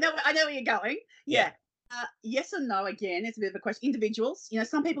 I know where you're going. Yeah. Yeah. Yes and no. Again, it's a bit of a question. Individuals,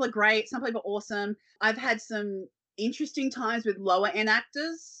 some people are great, some people are awesome. I've had some interesting times with lower end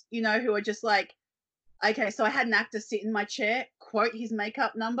actors, who are just like, okay, so I had an actor sit in my chair, quote his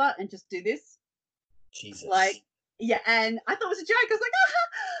makeup number, and just do this, like, Jesus. yeah. And I thought it was a joke. I was like,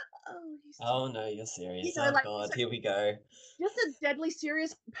 oh, he's Oh no, you're serious. Oh like God, here we go. just a deadly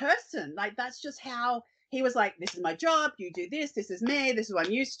serious person. Like that's just how he was like, this is my job, you do this, this is me, this is what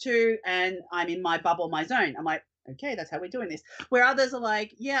I'm used to, and I'm in my bubble, my zone. I'm like, okay, that's how we're doing this. Where others are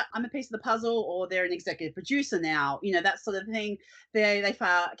like, yeah, I'm a piece of the puzzle, or they're an executive producer now, that sort of thing. They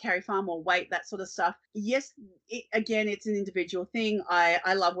carry far more weight, that sort of stuff. Yes, again, it's an individual thing.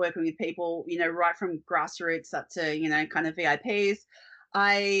 I love working with people, right from grassroots up to kind of VIPs.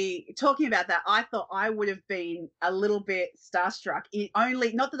 I talking about that, I thought I would have been a little bit starstruck.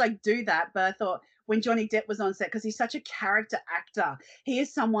 Only not that I do that, but I thought when Johnny Depp was on set because he's such a character actor. He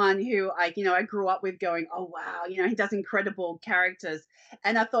is someone who I grew up with going, oh wow, he does incredible characters.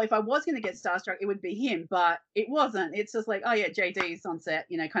 And I thought if I was going to get starstruck, it would be him, but it wasn't. It's just like, oh yeah, JD's on set,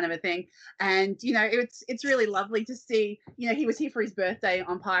 kind of a thing. And it's really lovely to see. He was here for his birthday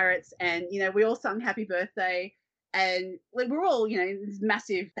on Pirates, and we all sung Happy Birthday, and we're all in this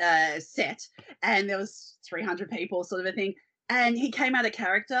massive set, and there was 300 people sort of a thing, and he came out of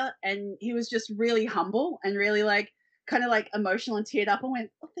character, and he was just really humble and really like kind of like emotional and teared up and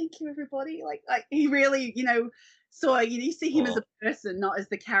went, oh, thank you everybody, like he really saw, you see him as a Oh, person, not as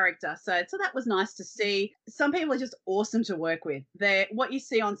the character. So that was nice to see. Some people are just awesome to work with. They're what you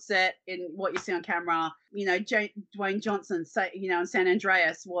see on set and what you see on camera. Dwayne Johnson, say, in San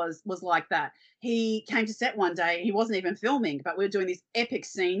Andreas was like that. He came to set one day. He wasn't even filming, but we were doing this epic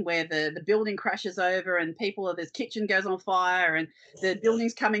scene where the building crashes over and this kitchen goes on fire and the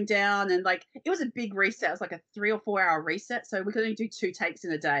building's coming down, and like it was a big reset. It was like a 3 or 4 hour reset, so we could only do 2 takes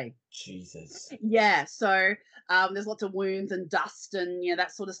in a day. Jesus. Yeah, so there's lots of wounds and dust and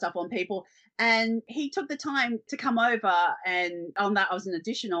that sort of stuff on people. And he took the time to come over, and on that I was an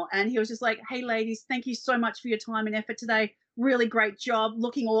additional. And he was just like, "Hey, ladies, thank you so much for your time and effort today. Really great job,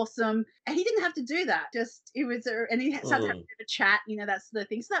 looking awesome." And he didn't have to do that. Just it was, and he started having Mm. a bit of a chat. That's the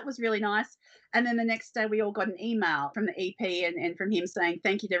thing. So that was really nice. And then the next day, we all got an email from the EP and from him saying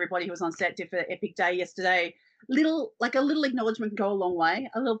thank you to everybody who was on set for the epic day yesterday. A little acknowledgement can go a long way,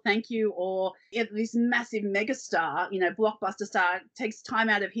 a little thank you, or this massive megastar, blockbuster star takes time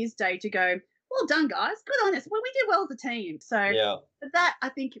out of his day to go, well done guys, good on us, well we did well as a team. So Yeah. that I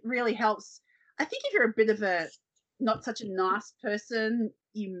think really helps. I think if you're a bit of a not such a nice person,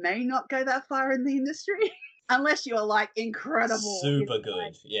 you may not go that far in the industry unless you are like incredible, Super like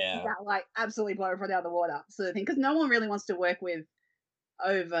good. Yeah. like absolutely blow everyone out of the water sort of thing, because no one really wants to work with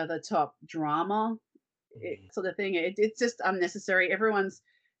over the top drama, Mm. sort of thing. It's just unnecessary. Everyone's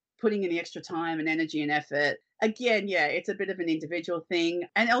putting in the extra time and energy and effort. Again, yeah, it's a bit of an individual thing.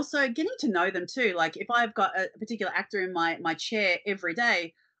 And also getting to know them too. Like if I've got a particular actor in my chair every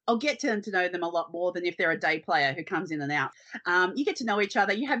day, I'll get to know them a lot more than if they're a day player who comes in and out. You get to know each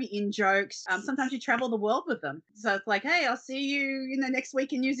other. You have your in jokes. Sometimes you travel the world with them. So it's like, hey, I'll see you, next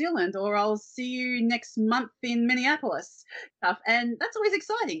week in New Zealand, or I'll see you next month in Minneapolis. And that's always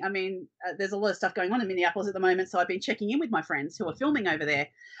exciting. I mean, there's a lot of stuff going on in Minneapolis at the moment. So I've been checking in with my friends who are filming over there.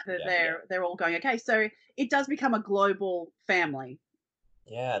 They're all going okay. So it does become a global family.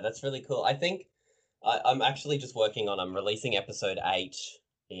 Yeah, that's really cool. I think I'm actually just working on, I'm releasing episode 8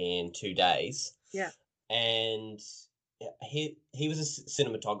 in 2 days. Yeah. And he was a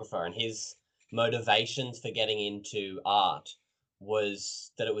cinematographer, and his motivations for getting into art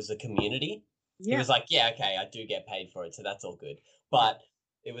was that it was a community. Yeah. He was like, yeah, okay, I do get paid for it, so that's all good. But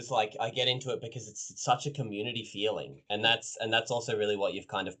it was like, I get into it because it's such a community feeling. And that's also really what you've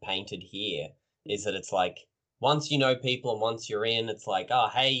kind of painted here, is that it's like, once you know people and once you're in, it's like, oh,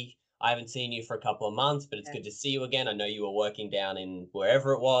 hey, I haven't seen you for a couple of months, but it's good to see you again. I know you were working down in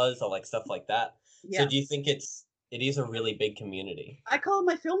wherever it was, or like stuff like that. Yeah. So do you think it is a really big community? I call it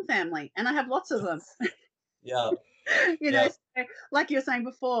my film family, and I have lots of them. Yeah. So, like you were saying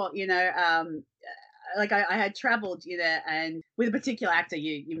before, like I had traveled, and with a particular actor,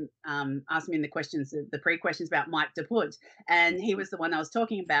 you asked me in the pre-questions about Mike DePut, and he was the one I was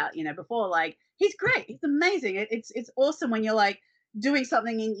talking about, before. Like, he's great, he's amazing. It's awesome when you're like doing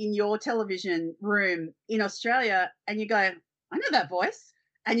something in your television room in Australia, and you go, I know that voice,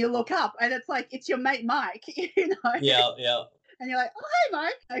 and you look up, and it's like it's your mate Mike, Yeah. and you're like, oh, hey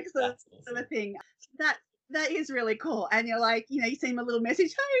Mike, like sort of thing. That is really cool. And you're like, you send him a little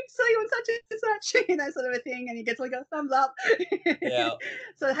message, hey, saw you on such and such, sort of a thing. And he gets like a thumbs up. Yeah.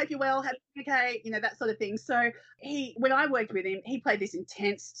 So hope you're well, happy, okay, that sort of thing. So when I worked with him, he played this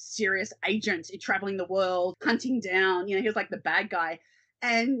intense, serious agent traveling the world, hunting down, he was like the bad guy.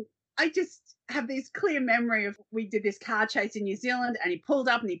 And I just have this clear memory of, we did this car chase in New Zealand, and he pulled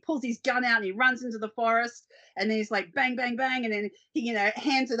up and he pulls his gun out and he runs into the forest, and then he's like bang, bang, bang. And then he,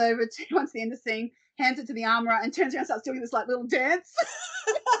 hands it over to, once the end of the scene, hands it to the armorer and turns around and starts doing this like little dance.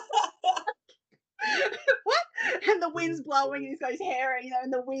 What? And the wind's blowing and he's got his hair, in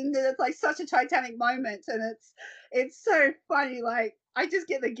the wind, and it's like such a Titanic moment. And it's so funny. Like, I just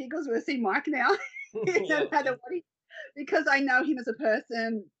get the giggles when I see Mike now, no matter what because I know him as a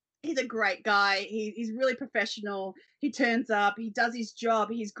person. He's a great guy. He's really professional. He turns up. He does his job.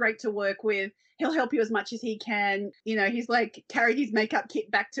 He's great to work with. He'll help you as much as he can. He's like carried his makeup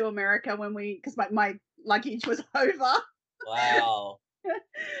kit back to America because my luggage was over. Wow.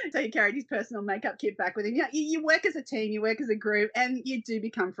 So he carried his personal makeup kit back with him. You work as a team, you work as a group, and you do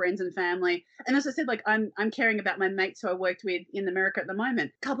become friends and family. And as I said, like I'm caring about my mates who I worked with in America at the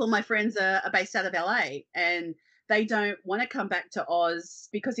moment. A couple of my friends are based out of LA, and they don't want to come back to Oz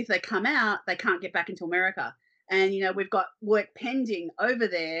because if they come out, they can't get back into America. And, we've got work pending over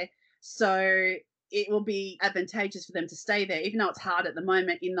there. So it will be advantageous for them to stay there, even though it's hard at the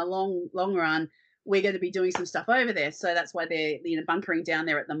moment. In the long run, we're going to be doing some stuff over there. So that's why they're, bunkering down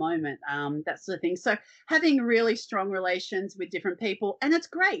there at the moment, that sort of thing. So having really strong relations with different people. And it's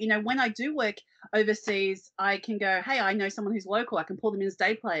great. When I do work overseas, I can go, hey, I know someone who's local. I can pull them in as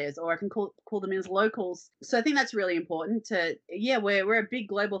day players, or I can call them in as locals. So I think that's really important we're a big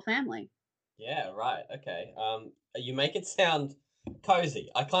global family. Yeah, right. Okay. You make it sound cozy.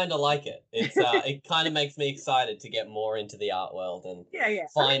 I kind of like it. It's it kind of makes me excited to get more into the art world and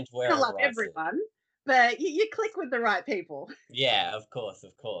find where I love everyone, but you click with the right people. Yeah, of course.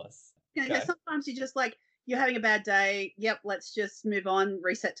 Okay. Sometimes you just like, you're having a bad day. Yep, let's just move on,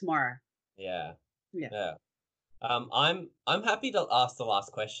 reset tomorrow. Yeah. I'm happy to ask the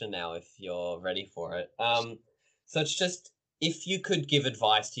last question now if you're ready for it. So it's just, if you could give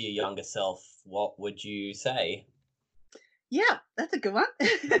advice to your younger self, what would you say? Yeah, that's a good one.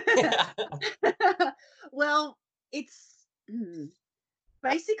 Well, it's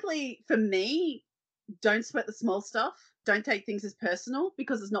basically, for me, don't sweat the small stuff. Don't take things as personal,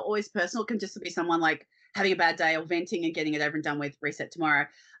 because it's not always personal. It can just be someone like having a bad day or venting and getting it over and done with, reset tomorrow.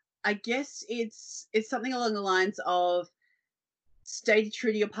 I guess it's something along the lines of, stay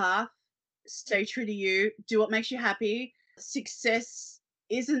true to your path, stay true to you, do what makes you happy. Success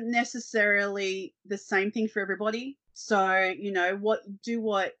isn't necessarily the same thing for everybody. So, what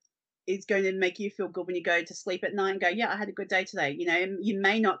is going to make you feel good when you go to sleep at night and go, yeah, I had a good day today. You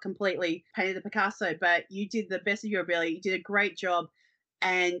may not completely paint a Picasso, but you did the best of your ability. You did a great job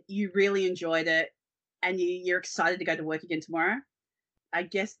and you really enjoyed it, and you're excited to go to work again tomorrow. I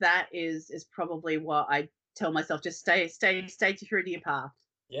guess that is probably what I tell myself. Just stay true to your path.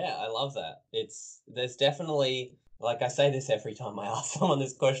 Yeah, I love that. There's definitely, like I say this every time I ask someone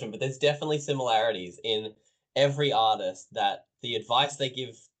this question, but there's definitely similarities in every artist, that the advice they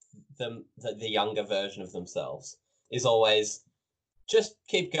give the younger version of themselves is always just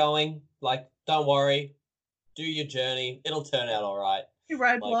keep going. Like, don't worry, do your journey. It'll turn out all right.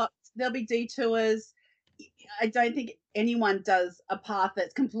 Roadblocks, there'll be detours. I don't think anyone does a path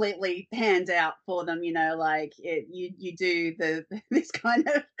that's completely panned out for them. You do this kind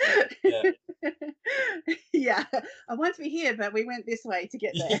of Yeah. yeah. I want to be here, but we went this way to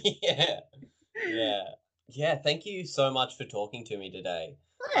get there. Yeah. Thank you so much for talking to me today.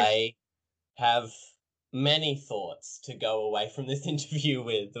 Nice. I have many thoughts to go away from this interview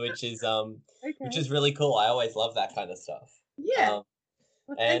with, which is really cool. I always love that kind of stuff. Yeah.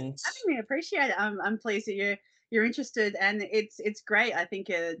 Well, thanks And for having me. I appreciate it. I'm pleased that you're interested, and it's great. I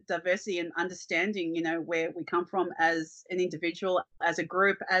think diversity and understanding, where we come from as an individual, as a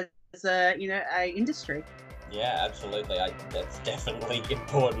group, as a a industry. yeah, absolutely. That's definitely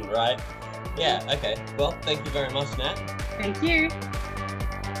important, right? Yeah. Okay. Well, thank you very much, Nat. Thank you.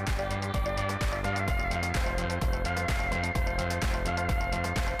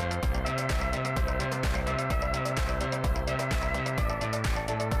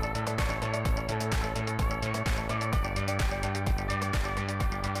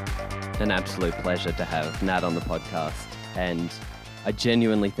 An absolute pleasure to have Nat on the podcast, and I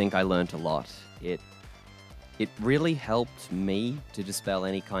genuinely think I learnt a lot. It really helped me to dispel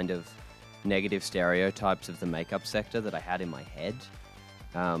any kind of negative stereotypes of the makeup sector that I had in my head.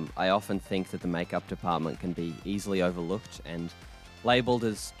 I often think that the makeup department can be easily overlooked and labelled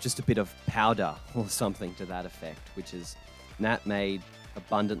as just a bit of powder or something to that effect, which is Nat made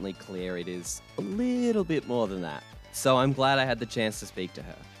abundantly clear it is a little bit more than that. So I'm glad I had the chance to speak to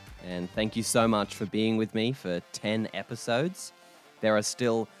her. And thank you so much for being with me for 10 episodes. There are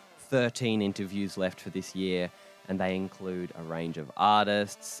still 13 interviews left for this year, and they include a range of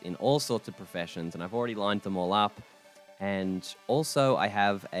artists in all sorts of professions, and I've already lined them all up. And also I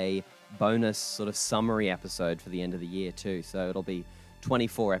have a bonus sort of summary episode for the end of the year too. So it'll be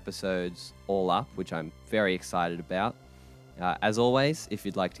 24 episodes all up, which I'm very excited about. As always, if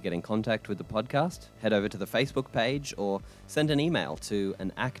you'd like to get in contact with the podcast, head over to the Facebook page or send an email to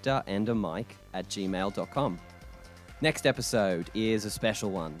anactorandamic@gmail.com. Next episode is a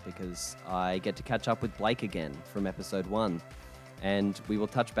special one because I get to catch up with Blake again from episode 1. And we will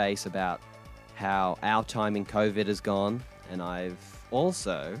touch base about how our time in COVID has gone. And I've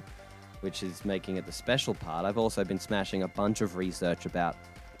also, which is making it the special part, I've also been smashing a bunch of research about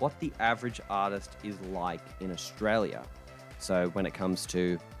what the average artist is like in Australia. So when it comes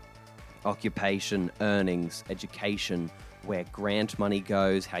to occupation, earnings, education, where grant money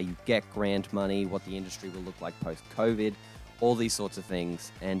goes, how you get grant money, what the industry will look like post-COVID, all these sorts of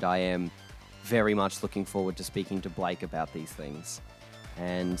things. And I am very much looking forward to speaking to Blake about these things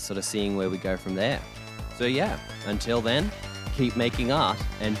and sort of seeing where we go from there. So yeah, until then, keep making art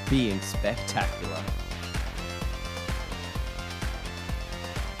and being spectacular.